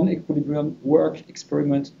non-equilibrium work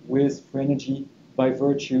experiment with free energy by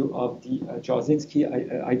virtue of the Jarzynski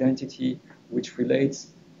identity, which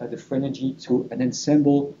relates the free energy to an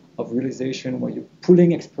ensemble of realization where you're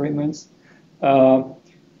pulling experiments. On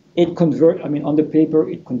the paper,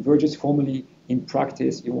 it converges formally. In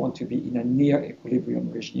practice, you want to be in a near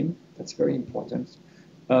equilibrium regime. That's very important.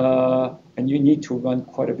 And you need to run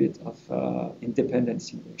quite a bit of independent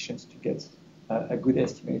simulations to get a good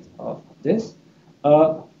estimate of this.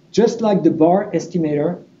 Just like the bar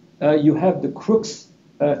estimator, you have the Crookes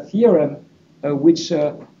theorem, which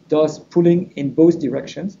does pulling in both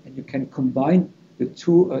directions, and you can combine the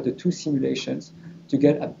two simulations to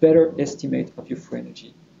get a better estimate of your free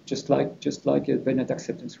energy, just like a Bennett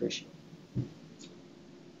acceptance ratio.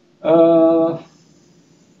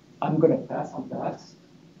 I'm going to pass on that.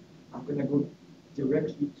 I'm going to go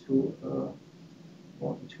directly to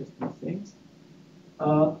more interesting things.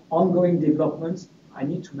 Ongoing developments, I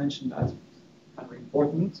need to mention that, very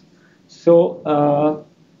important. So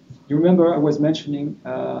you remember I was mentioning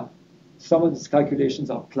some of these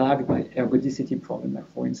calculations are plagued by ergodicity problem. Like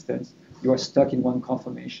for instance, you are stuck in one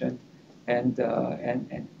conformation,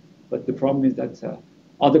 but the problem is that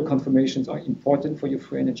other conformations are important for your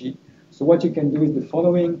free energy. So what you can do is the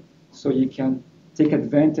following. So you can take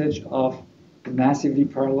advantage of the massively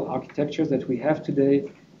parallel architectures that we have today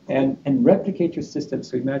and replicate your system.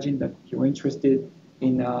 So imagine that you're interested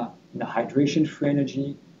in a hydration free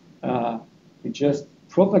energy. You just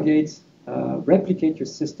replicate your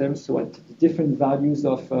system so at the different values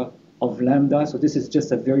of lambda. So this is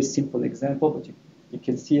just a very simple example, but you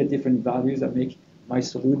can see at different values that make my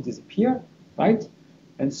solute disappear, right?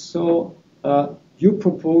 And so you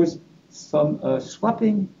propose some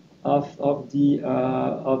swapping of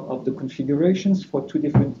the configurations for two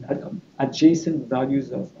different adjacent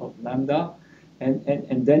values of lambda,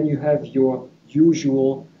 and then you have your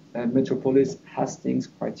usual Metropolis Hastings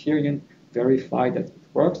criterion, verify that it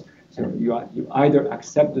works. So you either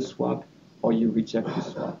accept the swap or you reject the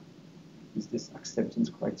swap. Is this acceptance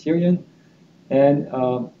criterion? And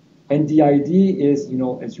the idea is,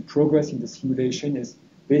 as you progress in the simulation, is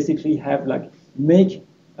basically have make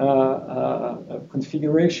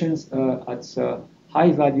configurations at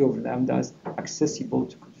high value of lambdas accessible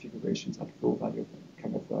to configurations at low value,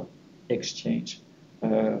 kind of exchange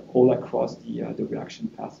all across the reaction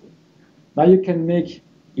pathway. Now you can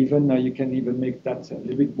even make that a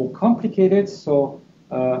little bit more complicated. So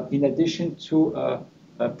in addition to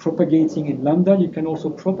propagating in lambda, you can also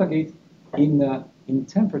propagate in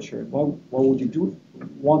temperature. Why would you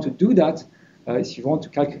want to do that? If you want to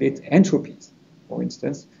calculate entropies, for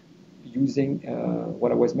instance, using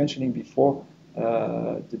what I was mentioning before,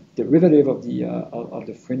 the derivative of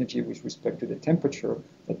the free energy with respect to the temperature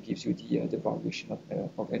that gives you the variation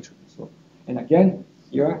of entropy. So, and again,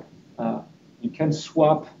 here you can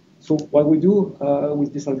swap. So what we do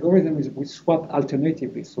with this algorithm is we swap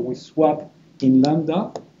alternatively. So we swap in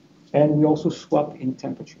lambda, and we also swap in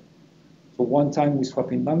temperature. So one time we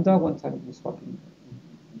swap in lambda, one time we swap in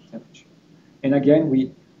temperature. And again,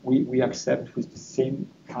 we accept with the same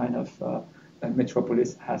kind of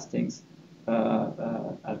Metropolis Hastings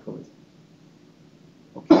algorithm.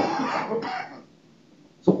 Okay.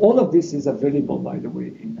 So all of this is available, by the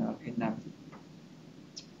way, in NAMD.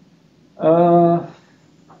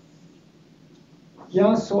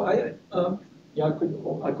 So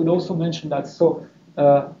I could also mention that. So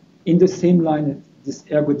in the same line, this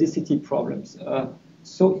ergodicity problems.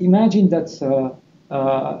 So imagine that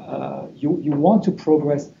you want to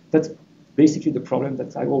progress. That's basically the problem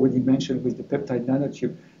that I already mentioned with the peptide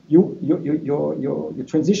nanotube. Your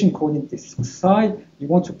transition coordinate is psi. You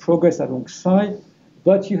want to progress along psi,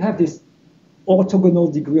 but you have this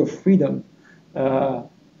orthogonal degree of freedom.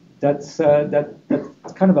 That's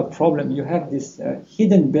kind of a problem. You have this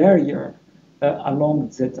hidden barrier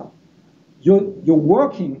along zeta. You're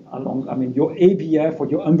working along. I mean, your ABF or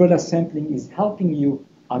your umbrella sampling is helping you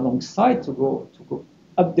alongside to go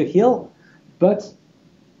up the hill, but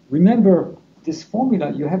remember this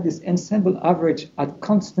formula. You have this ensemble average at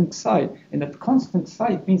constant psi, and at constant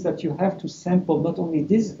psi it means that you have to sample not only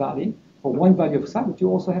this value for one value of psi, but you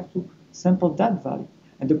also have to sample that value.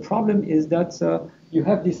 And the problem is that you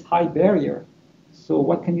have this high barrier. So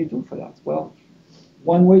what can you do for that? Well,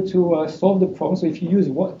 one way to solve the problem. So if you use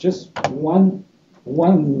just one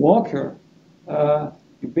walker,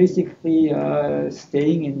 you're basically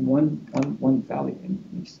staying in one valley and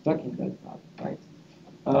you're stuck in that valley,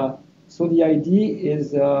 right? So the idea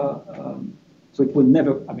is, so it will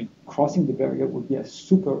never, I mean, crossing the barrier would be a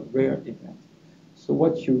super rare event. So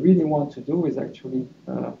what you really want to do is actually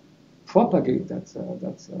propagate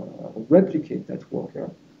replicate that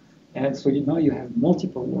walker. And so now you have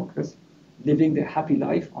multiple walkers living their happy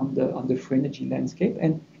life on the free energy landscape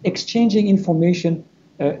and exchanging information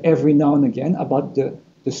every now and again about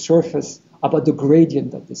the surface, about the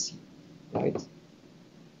gradient that they see, right?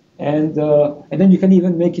 And then you can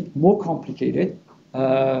even make it more complicated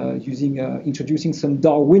introducing some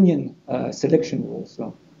Darwinian selection rules.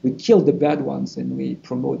 So we kill the bad ones and we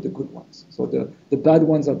promote the good ones. So the bad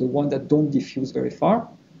ones are the ones that don't diffuse very far,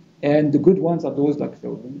 and the good ones are those like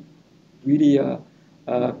really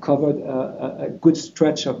covered a good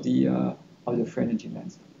stretch of the free energy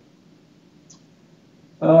landscape.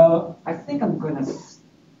 I think I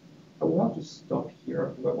want to stop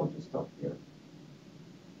here. Do I want to stop here?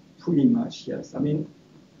 Pretty much, yes. I mean,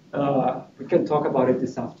 we can talk about it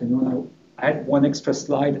this afternoon. I had one extra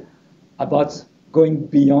slide about going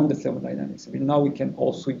beyond the thermodynamics. I mean, now we can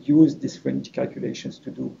also use these free energy calculations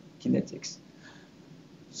to do kinetics.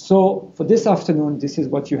 So for this afternoon, this is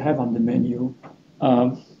what you have on the menu.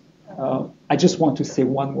 I just want to say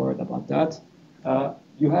one word about that.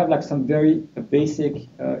 You have like some very basic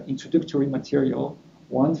introductory material,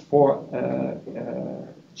 one for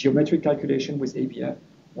geometric calculation with ABF,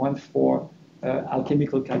 one for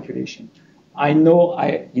alchemical calculation. I know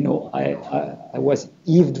I was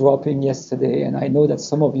eavesdropping yesterday, and I know that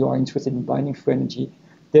some of you are interested in binding free energy.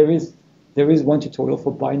 There is one tutorial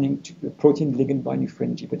for binding protein ligand binding free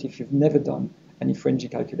energy, but if you've never done any free energy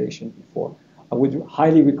calculation before, I would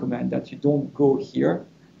highly recommend that you don't go here,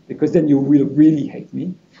 because then you will really hate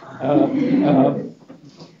me.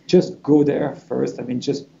 Just go there first. I mean,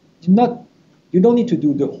 you don't need to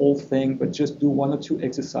do the whole thing, but just do one or two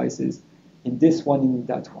exercises in this one and in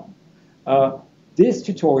that one. This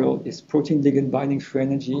tutorial is protein ligand binding free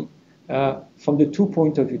energy from the 2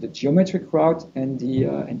 points of view, the geometric route and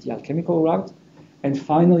the alchemical route. And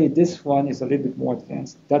finally, this one is a little bit more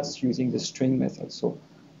advanced. That's using the string method. So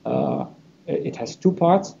it has 2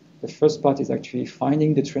 parts. The first part is actually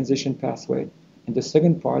finding the transition pathway, and the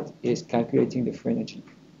second part is calculating the free energy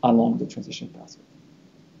along the transition pathway.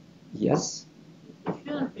 Yes? If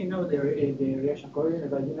you don't know the reaction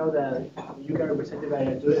coordinate, but you know that you can represent it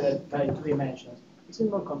by 2 dimensions, is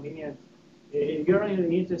it more convenient? If you're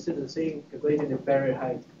only interested in saying calculating the barrier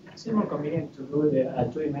height, is it more convenient to do the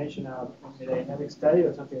 2-dimensional dynamic study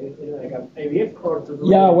or something like an ABF, or to do?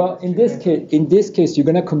 Yeah, well, in this case, you're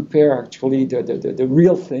going to compare actually the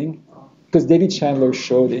real thing, because David Chandler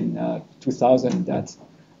showed in 2000 that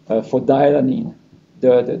for dialanine,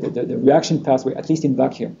 the reaction pathway, at least in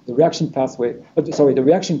vacuum, the reaction pathway, the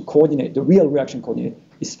reaction coordinate, the real reaction coordinate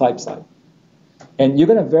is 5 psi. And you're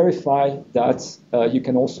going to verify that you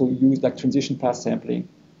can also use like transition path sampling,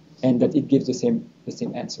 and that it gives the same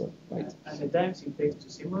answer, right? And the times it takes to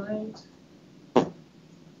simulate?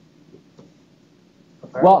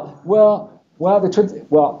 Well,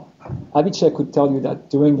 Avicii could tell you that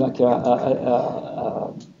doing like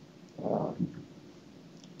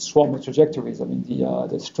Schwarzschild trajectories, I mean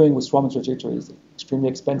the string with Schwarzschild trajectories is extremely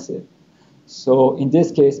expensive. So in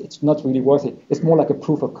this case, it's not really worth it. It's more like a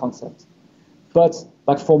proof of concept. But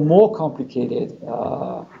for more complicated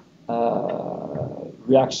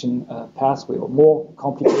reaction pathway or more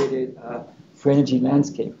complicated free energy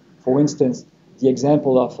landscape, for instance, the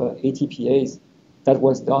example of ATPase, that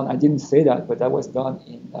was done, I didn't say that, but that was done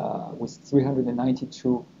with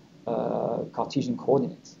 392 Cartesian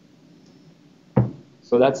coordinates.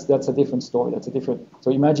 So that's a different story.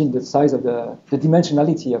 So imagine the size of the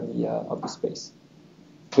dimensionality of the space.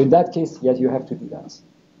 So in that case, yes, you have to do that.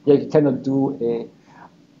 Yeah, you cannot do a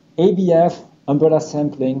ABF umbrella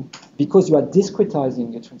sampling because you are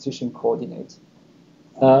discretizing your transition coordinate.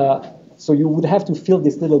 So you would have to fill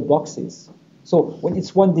these little boxes. So when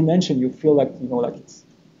it's one dimension, you feel like like it's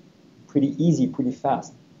pretty easy, pretty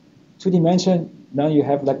fast. Two dimension, now you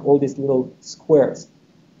have like all these little squares.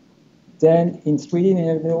 Then in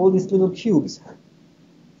 3D, there are all these little cubes.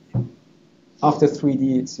 After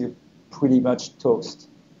 3D, it's pretty much toast.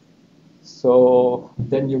 So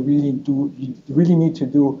then you really need to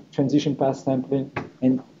do transition path sampling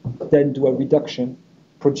and then do a reduction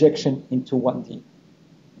projection into 1D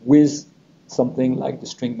with something like the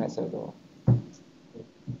string method.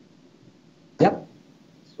 Yep.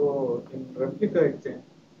 So in replica exchange,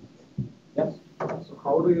 Yep. so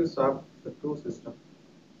how do you swap the two systems?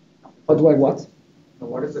 How do I what? Now,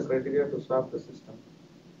 what is the criteria to swap the system?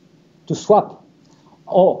 To swap.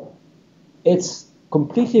 Oh, it's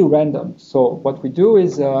completely random. So what we do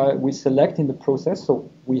is we select in the process. So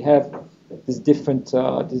we have these different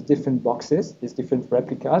boxes, these different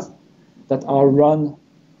replicas that are run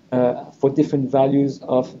for different values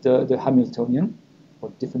of the Hamiltonian, or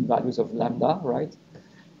different values of lambda, right?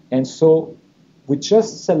 And so we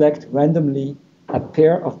just select randomly a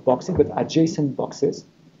pair of boxes, but adjacent boxes,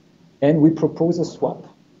 and we propose a swap.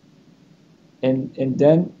 And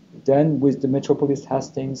then with the Metropolis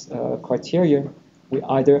Hastings criterion, we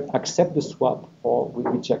either accept the swap or we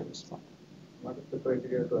reject the swap. What is the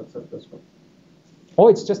criteria to accept the swap? Oh,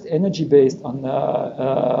 it's just energy based on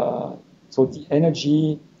so the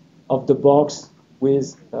energy of the box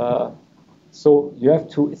with so you have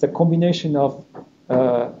to. It's a combination of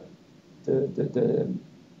the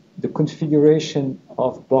configuration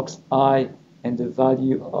of box I and the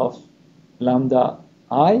value of lambda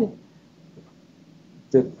I,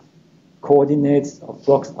 the coordinates of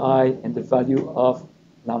box I and the value of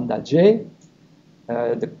lambda j,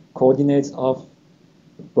 the coordinates of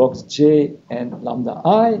box j and lambda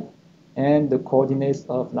I, and the coordinates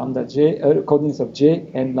of lambda j, coordinates of j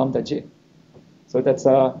and lambda j. So that's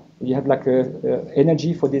you have like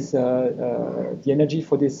energy for this, the energy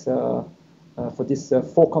for this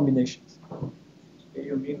four combinations.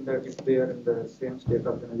 You mean that if they are in the same state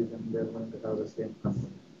of energy, then they are going to have the same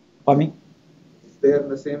conformation? Pardon me? If they are in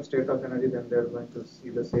the same state of energy, then they are going to see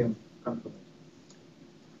the same conformation.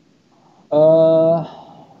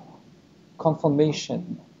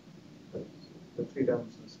 Conformation. The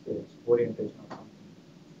three-dimensional space, orientation or something.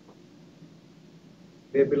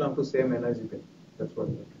 They belong to same energy bit. That's what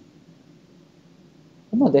they're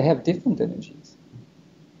No, they have different energies.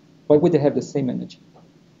 Why would they have the same energy?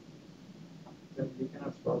 Then we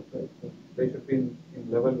cannot solve that. They should be in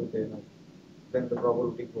level with the energy. Then the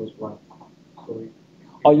probability goes 1. So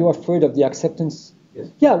Are you afraid of the acceptance?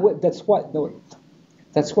 Yes. Yeah, well, that's why. No,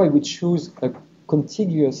 that's why we choose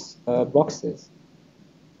contiguous boxes.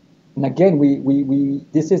 And again, we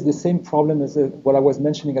this is the same problem as what I was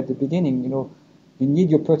mentioning at the beginning. You need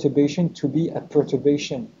your perturbation to be a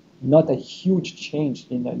perturbation, not a huge change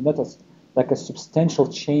not like a substantial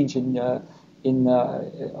change in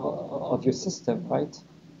of your system, right?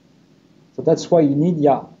 So that's why you need.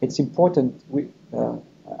 Yeah, it's important.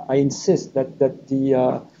 I insist that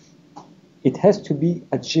the it has to be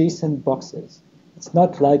adjacent boxes. It's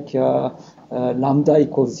not like lambda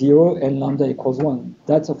equals 0 and lambda equals 1.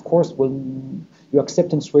 That, of course, your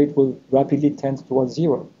acceptance rate will rapidly tend towards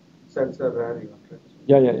 0. that's a rare event, right?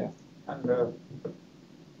 Yeah. And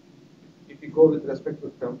if you go with respect to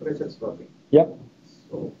temperature swapping, Yep.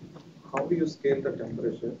 so how do you scale the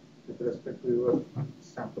temperature with respect to your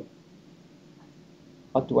sample?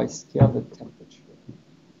 How do I scale the temperature?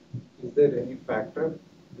 Is there any factor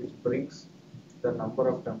which brings the number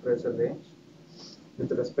of temperature range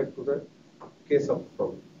with respect to the case of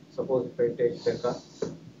problem? Suppose if I take theta.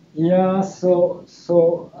 Yeah. So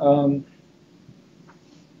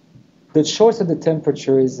the choice of the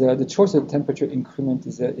temperature increment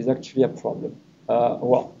is actually a problem.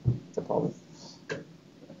 Well, it's a problem.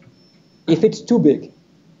 If it's too big,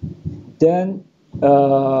 then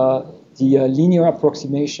the linear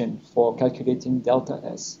approximation for calculating delta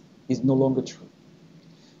S is no longer true.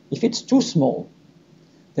 If it's too small,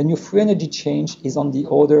 then your free energy change is on the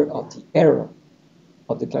order of the error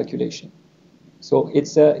of the calculation. So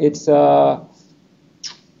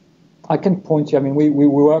I can point you. I mean, we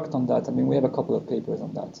worked on that. I mean, we have a couple of papers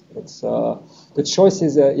on that. It's the choice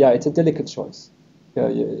is it's a delicate choice.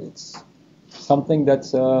 It's something that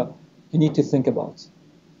you need to think about.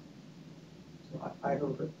 So I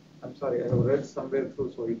have read somewhere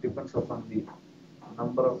through. So it depends upon the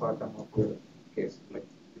number of atom of the case. Like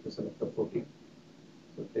if you select the protein,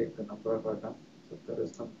 so take the number of atom, There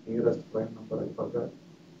is some nearest prime number, I forgot,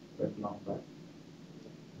 right long back.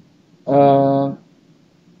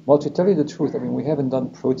 Well, to tell you the truth, I mean, we haven't done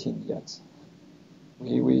protein yet.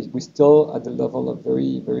 We still at the level of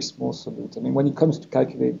very, very small solute. I mean, when it comes to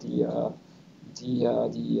calculate the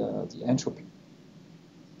entropy.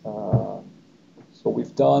 So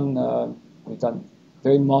we've done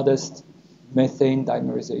very modest methane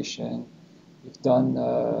dimerization. We've done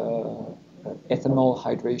ethanol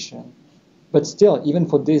hydration, but still, even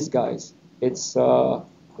for these guys, it's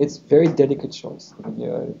very delicate choice. I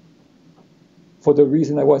mean, for the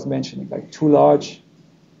reason I was mentioning, like too large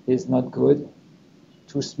is not good,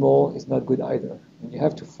 too small is not good either. And you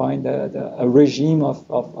have to find a regime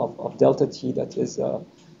of delta T that is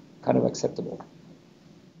kind of acceptable.